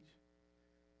to teach,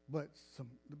 but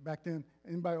back then,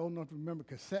 anybody old enough to remember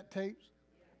cassette tapes?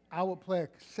 I would play a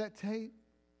cassette tape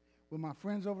with my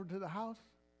friends over to the house,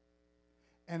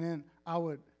 and then I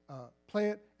would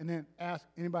play it and then ask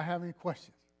anybody have any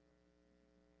questions.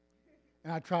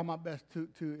 And I try my best to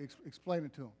explain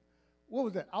it to them. What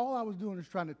was that? All I was doing is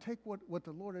trying to take what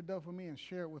the Lord had done for me and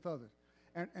share it with others.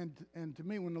 And to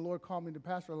me, when the Lord called me to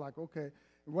pastor, I'm like, okay,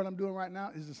 what I'm doing right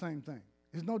now is the same thing.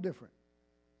 It's no different.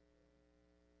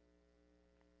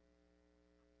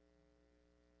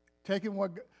 Taking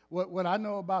what I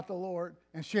know about the Lord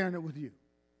and sharing it with you.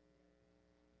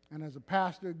 And as a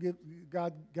pastor,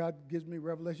 God gives me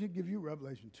revelation. He gives you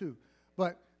revelation too.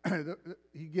 But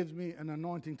he gives me an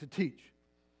anointing to teach.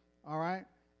 All right?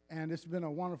 And it's been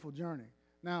a wonderful journey.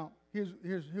 Now,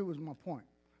 here was my point.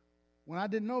 When I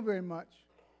didn't know very much,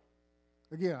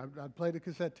 again, I'd play the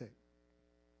cassette tape.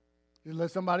 Just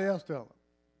let somebody else tell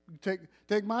them.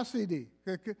 Take my CD.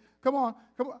 Come on.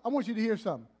 I want you to hear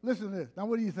something. Listen to this. Now,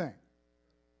 what do you think?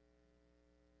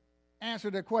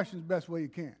 Answer their questions best way you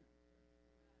can.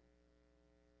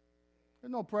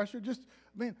 There's no pressure.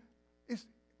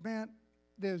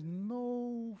 There's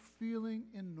no feeling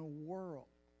in the world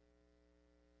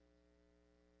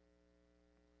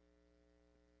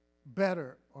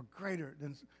better or greater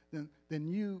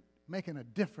than you making a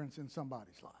difference in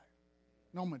somebody's life.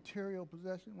 No material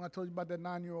possession. When I told you about that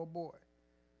 9-year-old boy,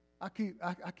 I keep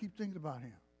thinking about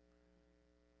him.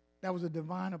 That was a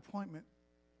divine appointment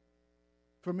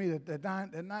for me. That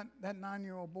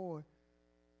 9-year-old boy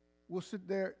will sit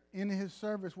there in his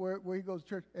service where he goes to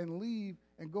church and leave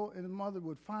and go, and the mother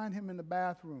would find him in the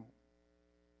bathroom.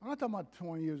 I'm not talking about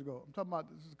 20 years ago. I'm talking about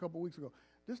this is a couple weeks ago.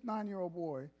 This 9-year-old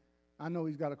boy, I know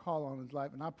he's got a call on his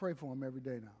life, and I pray for him every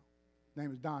day now. His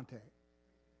name is Dante.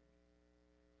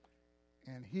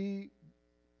 And he,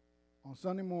 on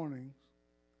Sunday mornings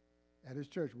at his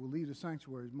church, will leave the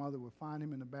sanctuary. His mother will find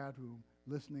him in the bathroom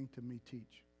listening to me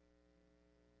teach.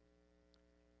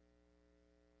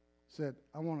 Said,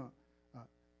 I want to,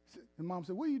 and mom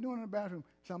said, what are you doing in the bathroom?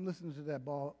 So I'm listening to that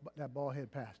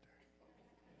bald-head pastor.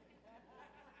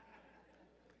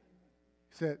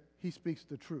 Said, he speaks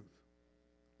the truth.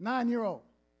 9-year-old.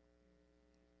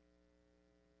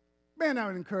 Man, that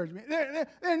would encourage me.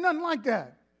 There's nothing like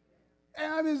that.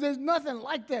 And I mean, there's nothing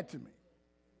like that to me.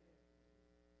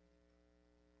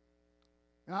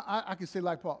 And I can say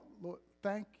like Paul, Lord,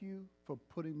 thank you for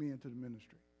putting me into the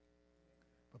ministry.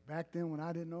 But back then when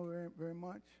I didn't know very, very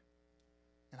much,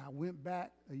 and I went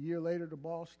back a year later to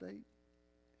Ball State,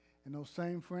 and those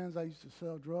same friends I used to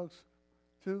sell drugs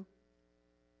to,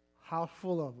 house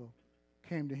full of them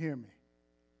came to hear me.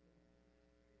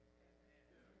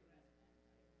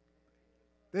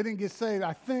 They didn't get saved,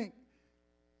 I think.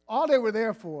 All they were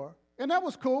there for, and that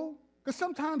was cool, because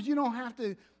sometimes you don't have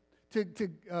to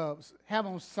have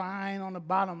them sign on the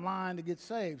bottom line to get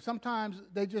saved. Sometimes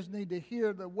they just need to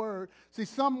hear the word. See,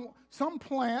 some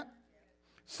plant,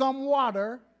 some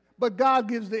water, but God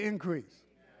gives the increase.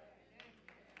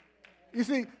 You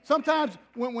see, sometimes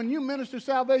when you minister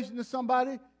salvation to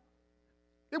somebody,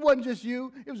 it wasn't just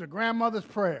you, it was a grandmother's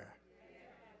prayer.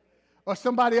 Or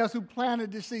somebody else who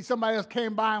planted the seed, somebody else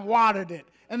came by and watered it.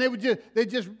 And they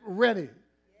just ready.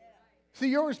 See,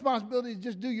 your responsibility is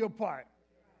just do your part.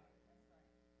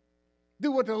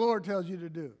 Do what the Lord tells you to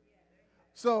do.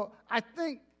 So I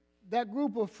think that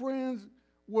group of friends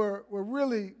were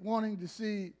really wanting to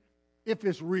see if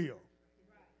it's real.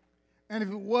 And if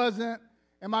it wasn't,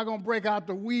 am I going to break out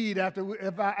the weed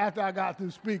after I got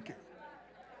through speaking?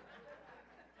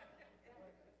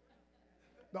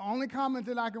 The only comment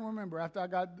that I can remember after I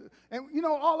got, and you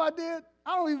know, all I did,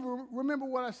 I don't even remember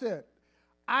what I said.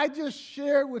 I just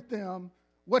shared with them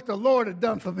what the Lord had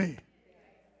done for me.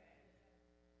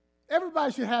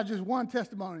 Everybody should have just one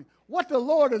testimony, what the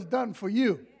Lord has done for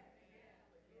you.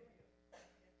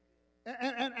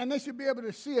 And they should be able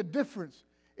to see a difference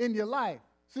in your life.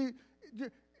 See,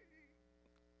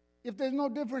 if there's no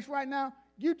difference right now,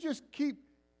 you just keep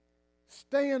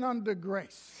staying under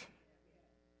grace.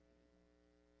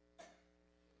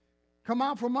 Come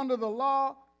out from under the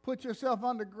law, put yourself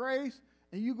under grace,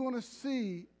 and you're going to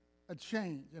see a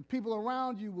change. And people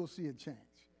around you will see a change.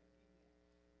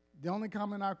 The only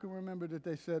comment I can remember that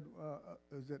they said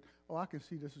is that, oh, I can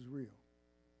see this is real.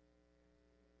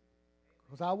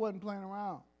 Because I wasn't playing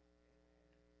around.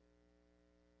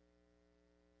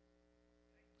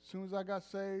 As soon as I got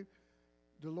saved,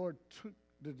 the Lord took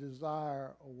the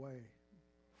desire away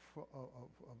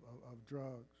of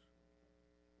drugs.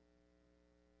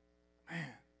 Man,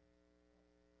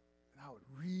 and I would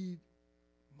read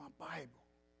my Bible.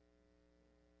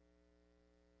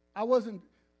 I was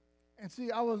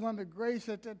under grace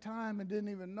at that time and didn't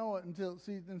even know it until,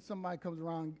 then somebody comes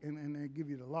around and they give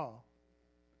you the law.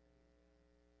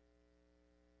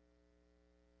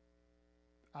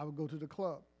 I would go to the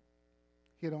club,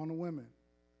 hit on the women.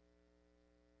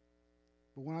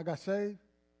 But when I got saved,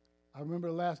 I remember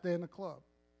the last day in the club.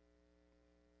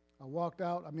 I walked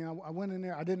out. I went in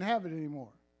there. I didn't have it anymore.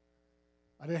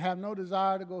 I didn't have no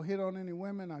desire to go hit on any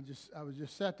women. I was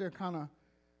just sat there kind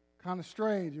of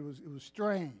strange. It was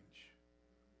strange.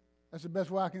 That's the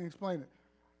best way I can explain it.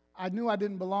 I knew I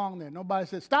didn't belong there. Nobody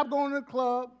said, stop going to the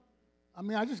club.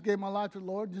 I just gave my life to the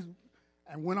Lord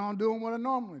and went on doing what I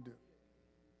normally do.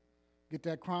 Get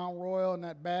that Crown Royal in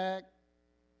that bag,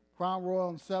 Crown Royal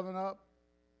and 7-Up.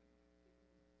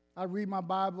 I'd read my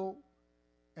Bible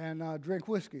and drink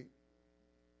whiskey.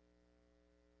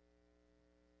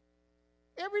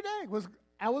 Every day was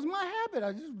my habit.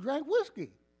 I just drank whiskey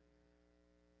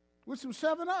with some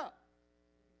 7-Up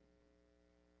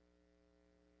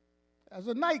as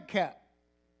a nightcap.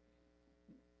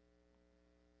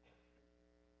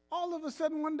 All of a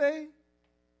sudden one day,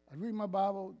 I'd read my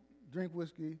Bible, drink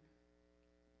whiskey,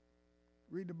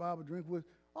 read the Bible, drink whiskey.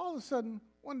 All of a sudden,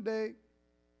 one day,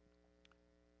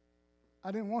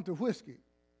 I didn't want the whiskey.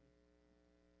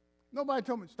 Nobody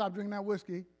told me to stop drinking that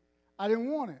whiskey. I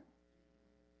didn't want it.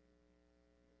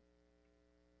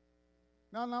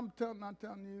 Now, I'm not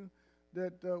telling you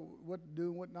that what to do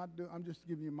and what not to do. I'm just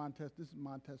giving you this is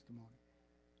my testimony.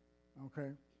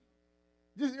 Okay?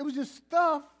 It was just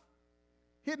stuff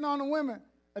hitting on the women.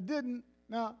 I didn't.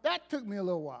 Now, that took me a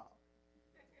little while.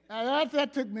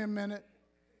 That took me a minute.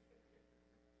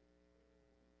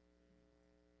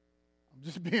 I'm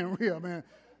just being real, man.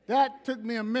 That took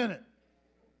me a minute.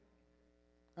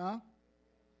 Huh?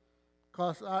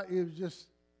 Because it was just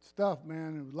stuff,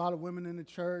 man. There was a lot of women in the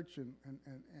church, and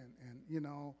you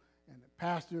know, and the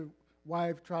pastor's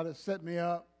wife tried to set me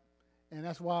up, and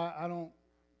that's why I don't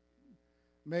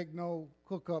make no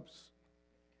hookups,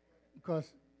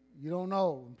 because you don't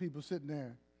know when people sitting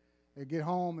there. They get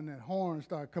home and that horn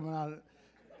start coming out of it,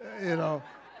 you know.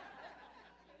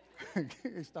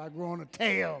 They start growing a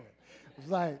tail. It's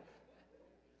like,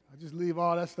 I just leave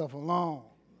all that stuff alone.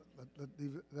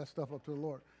 Leave that stuff up to the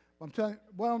Lord.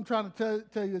 What I'm trying to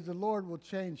tell you is the Lord will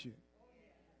change you.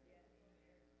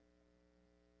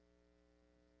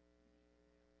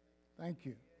 Thank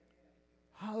you.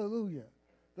 Hallelujah.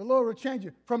 The Lord will change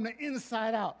you from the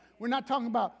inside out. We're not talking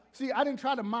about, see, I didn't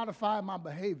try to modify my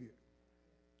behavior.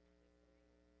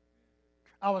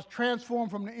 I was transformed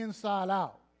from the inside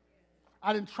out.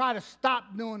 I didn't try to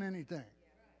stop doing anything.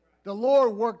 The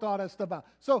Lord worked all that stuff out.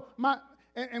 So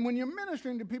and when you're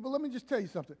ministering to people, let me just tell you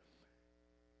something.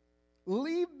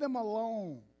 Leave them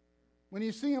alone. When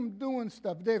you see them doing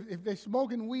stuff, if they're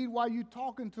smoking weed while you're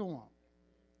talking to them,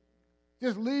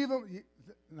 just leave them.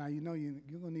 Now, you know you're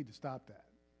going to need to stop that,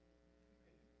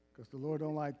 because the Lord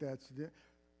don't like that.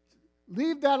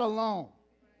 Leave that alone.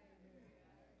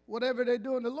 Whatever they're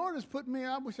doing, the Lord has put me,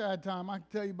 I wish I had time. I can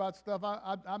tell you about stuff.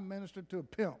 I ministered to a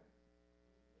pimp.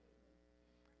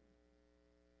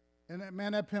 And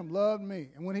that pimp loved me.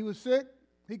 And when he was sick,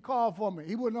 he called for me.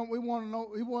 He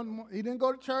didn't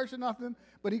go to church or nothing,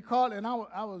 but he called, and I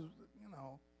was, you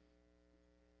know,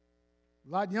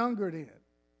 a lot younger then.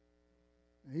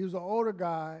 And he was an older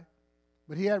guy,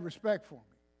 but he had respect for me.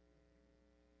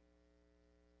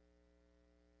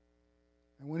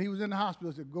 And when he was in the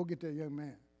hospital, I said, go get that young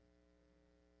man.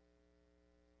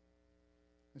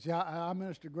 And see, I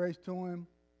ministered grace to him,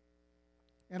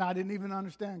 and I didn't even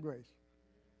understand grace.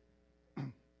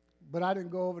 But I didn't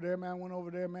go over there, man. I went over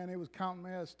there, man. They was counting,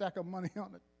 man, a stack of money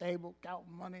on the table,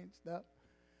 counting money and stuff.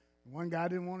 And one guy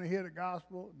didn't want to hear the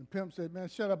gospel. The pimp said, man,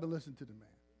 shut up and listen to the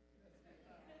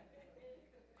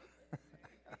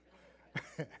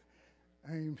man.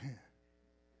 Amen.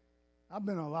 I've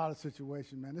been in a lot of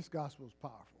situations, man. This gospel is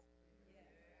powerful.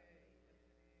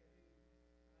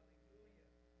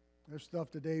 There's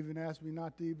stuff that they even asked me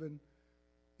not to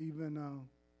even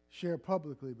share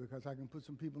publicly, because I can put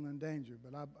some people in danger.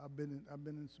 But I've been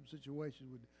in some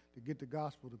situations to get the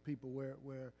gospel to people where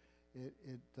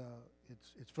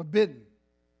it's forbidden.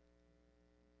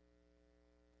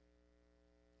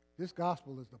 This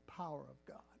gospel is the power of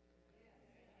God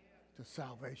to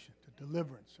salvation, to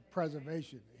deliverance, to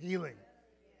preservation, healing,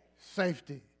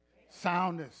 safety,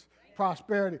 soundness,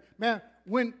 prosperity. Man,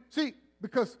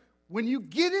 because when you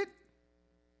get it,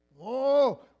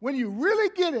 when you really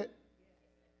get it,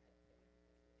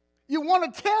 you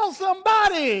want to tell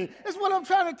somebody. That's what I'm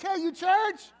trying to tell you,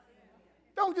 church.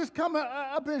 Don't just come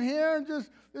up in here and just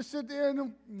sit there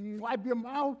and wipe your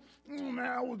mouth. Man,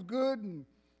 that was good. And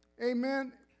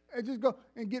amen. And just go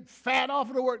and get fat off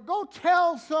of the word. Go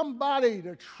tell somebody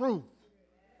the truth.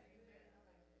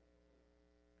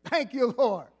 Thank you,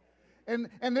 Lord. And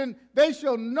then they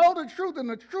shall know the truth, and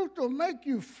the truth will make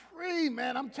you free,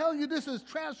 man. I'm telling you, this is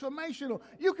transformational.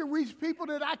 You can reach people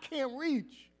that I can't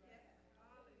reach.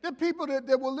 The people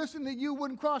that will listen to you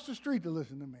wouldn't cross the street to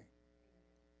listen to me.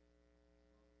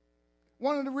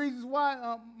 One of the reasons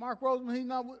why Mark Roseman, he's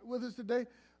not with us today.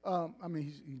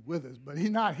 He's with us, but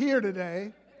he's not here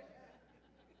today.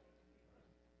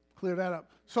 Clear that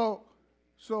up.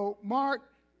 So Mark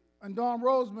and Dawn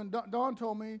Roseman, Dawn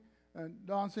told me, and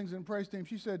Dawn sings in the praise team,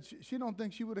 she said she don't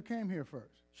think she would have came here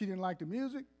first. She didn't like the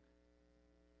music.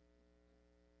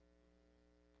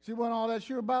 She wasn't all that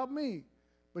sure about me.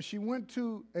 But she went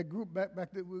to a group back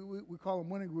then, we call them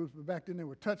winning groups, but back then they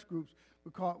were touch groups.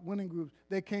 We call it winning groups.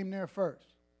 They came there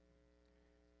first.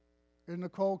 There's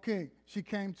Nicole King. She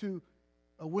came to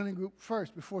a winning group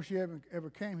first before she ever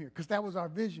came here, because that was our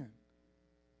vision.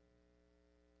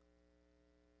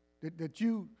 That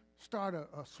you start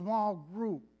a small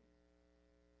group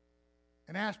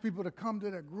and ask people to come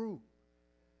to that group.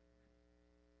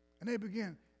 And they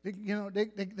begin,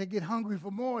 they get hungry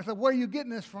for more. It's like, where are you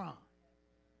getting this from?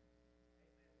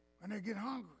 And they get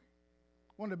hungry.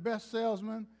 One of the best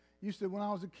salesmen used to, when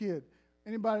I was a kid,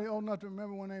 anybody old enough to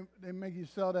remember when they make you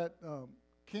sell that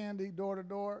candy door to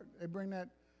door? They bring that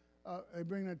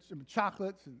some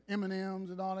chocolates and M&Ms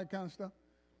and all that kind of stuff.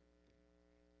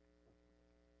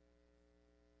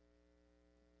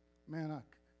 Man, I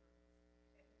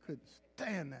couldn't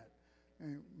stand that.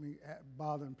 And me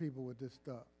bothering people with this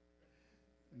stuff.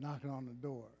 knocking on the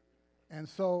door. And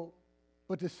so,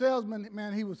 but the salesman,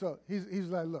 man, he's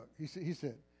like, look, he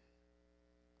said,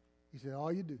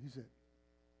 all you do, he said,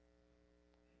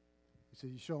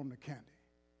 you show them the candy.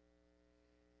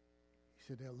 He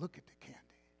said, they'll look at the candy,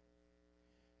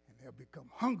 and they'll become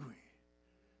hungry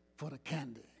for the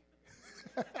candy.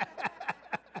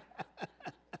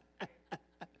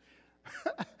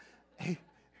 Hey,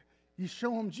 you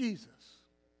show them Jesus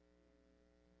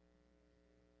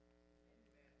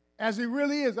as he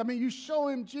really is. I mean, you show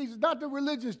him Jesus, not the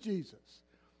religious Jesus,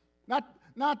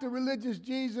 not the religious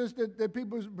Jesus that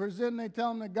people present. They tell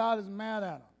them that God is mad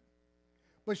at them,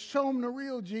 but show them the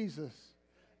real Jesus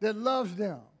that loves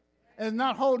them and is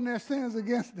not holding their sins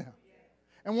against them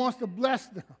and wants to bless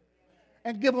them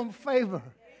and give them favor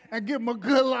and give them a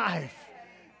good life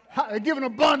and give an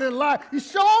abundant life. You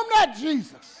show them that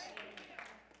Jesus,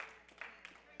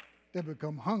 they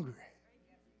become hungry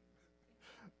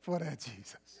for that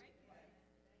Jesus.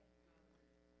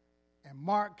 And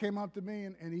Mark came up to me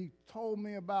and he told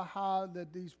me about how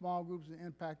that these small groups have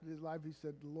impacted his life. He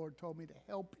said, the Lord told me to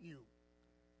help you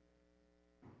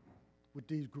with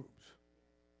these groups.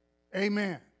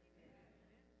 Amen.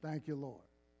 Thank you, Lord.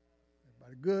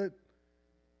 Everybody good?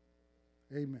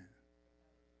 Amen.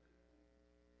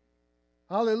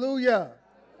 Hallelujah. Hallelujah.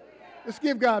 Let's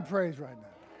give God praise right now.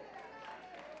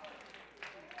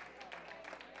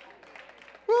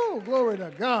 Woo, glory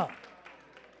to God.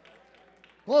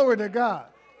 Glory to God.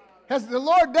 Has the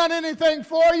Lord done anything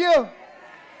for you?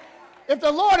 If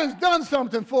the Lord has done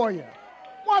something for you,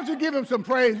 why don't you give him some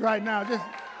praise right now? Just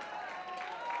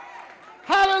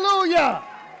hallelujah.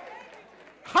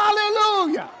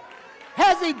 Hallelujah.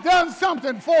 Has he done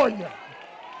something for you?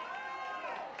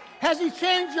 Has he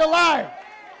changed your life?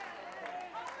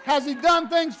 Has he done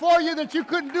things for you that you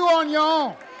couldn't do on your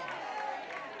own?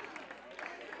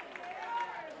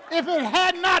 If it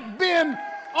had not been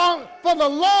for the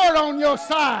Lord on your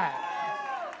side,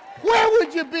 where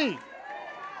would you be?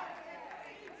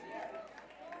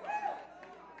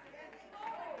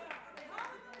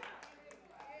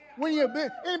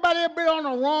 Anybody ever been on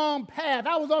the wrong path?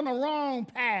 I was on the wrong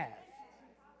path,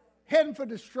 heading for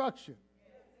destruction.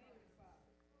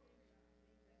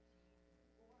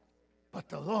 But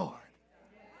the Lord,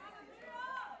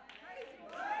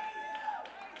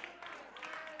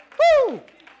 woo,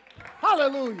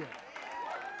 hallelujah.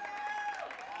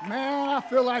 Man, I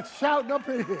feel like shouting up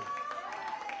in here.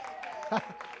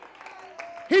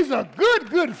 He's a good,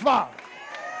 good Father.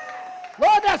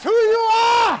 Lord, that's who you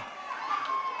are.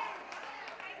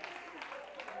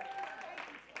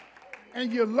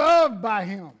 And you're loved by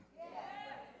him.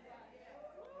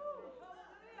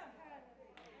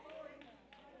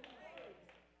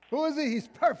 Who is he? He's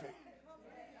perfect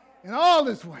in all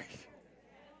his ways.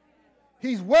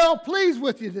 He's well pleased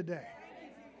with you today.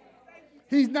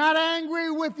 He's not angry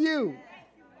with you.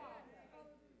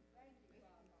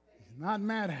 He's not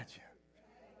mad at you.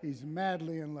 He's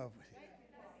madly in love with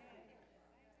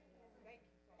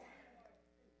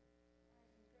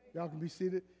you. Y'all can be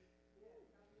seated.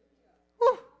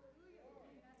 Whew.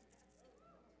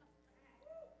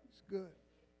 It's good.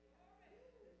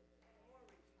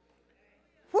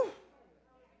 Whew.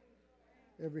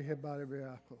 Every head bowed, every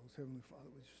eye closed. Heavenly Father,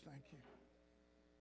 we just thank you.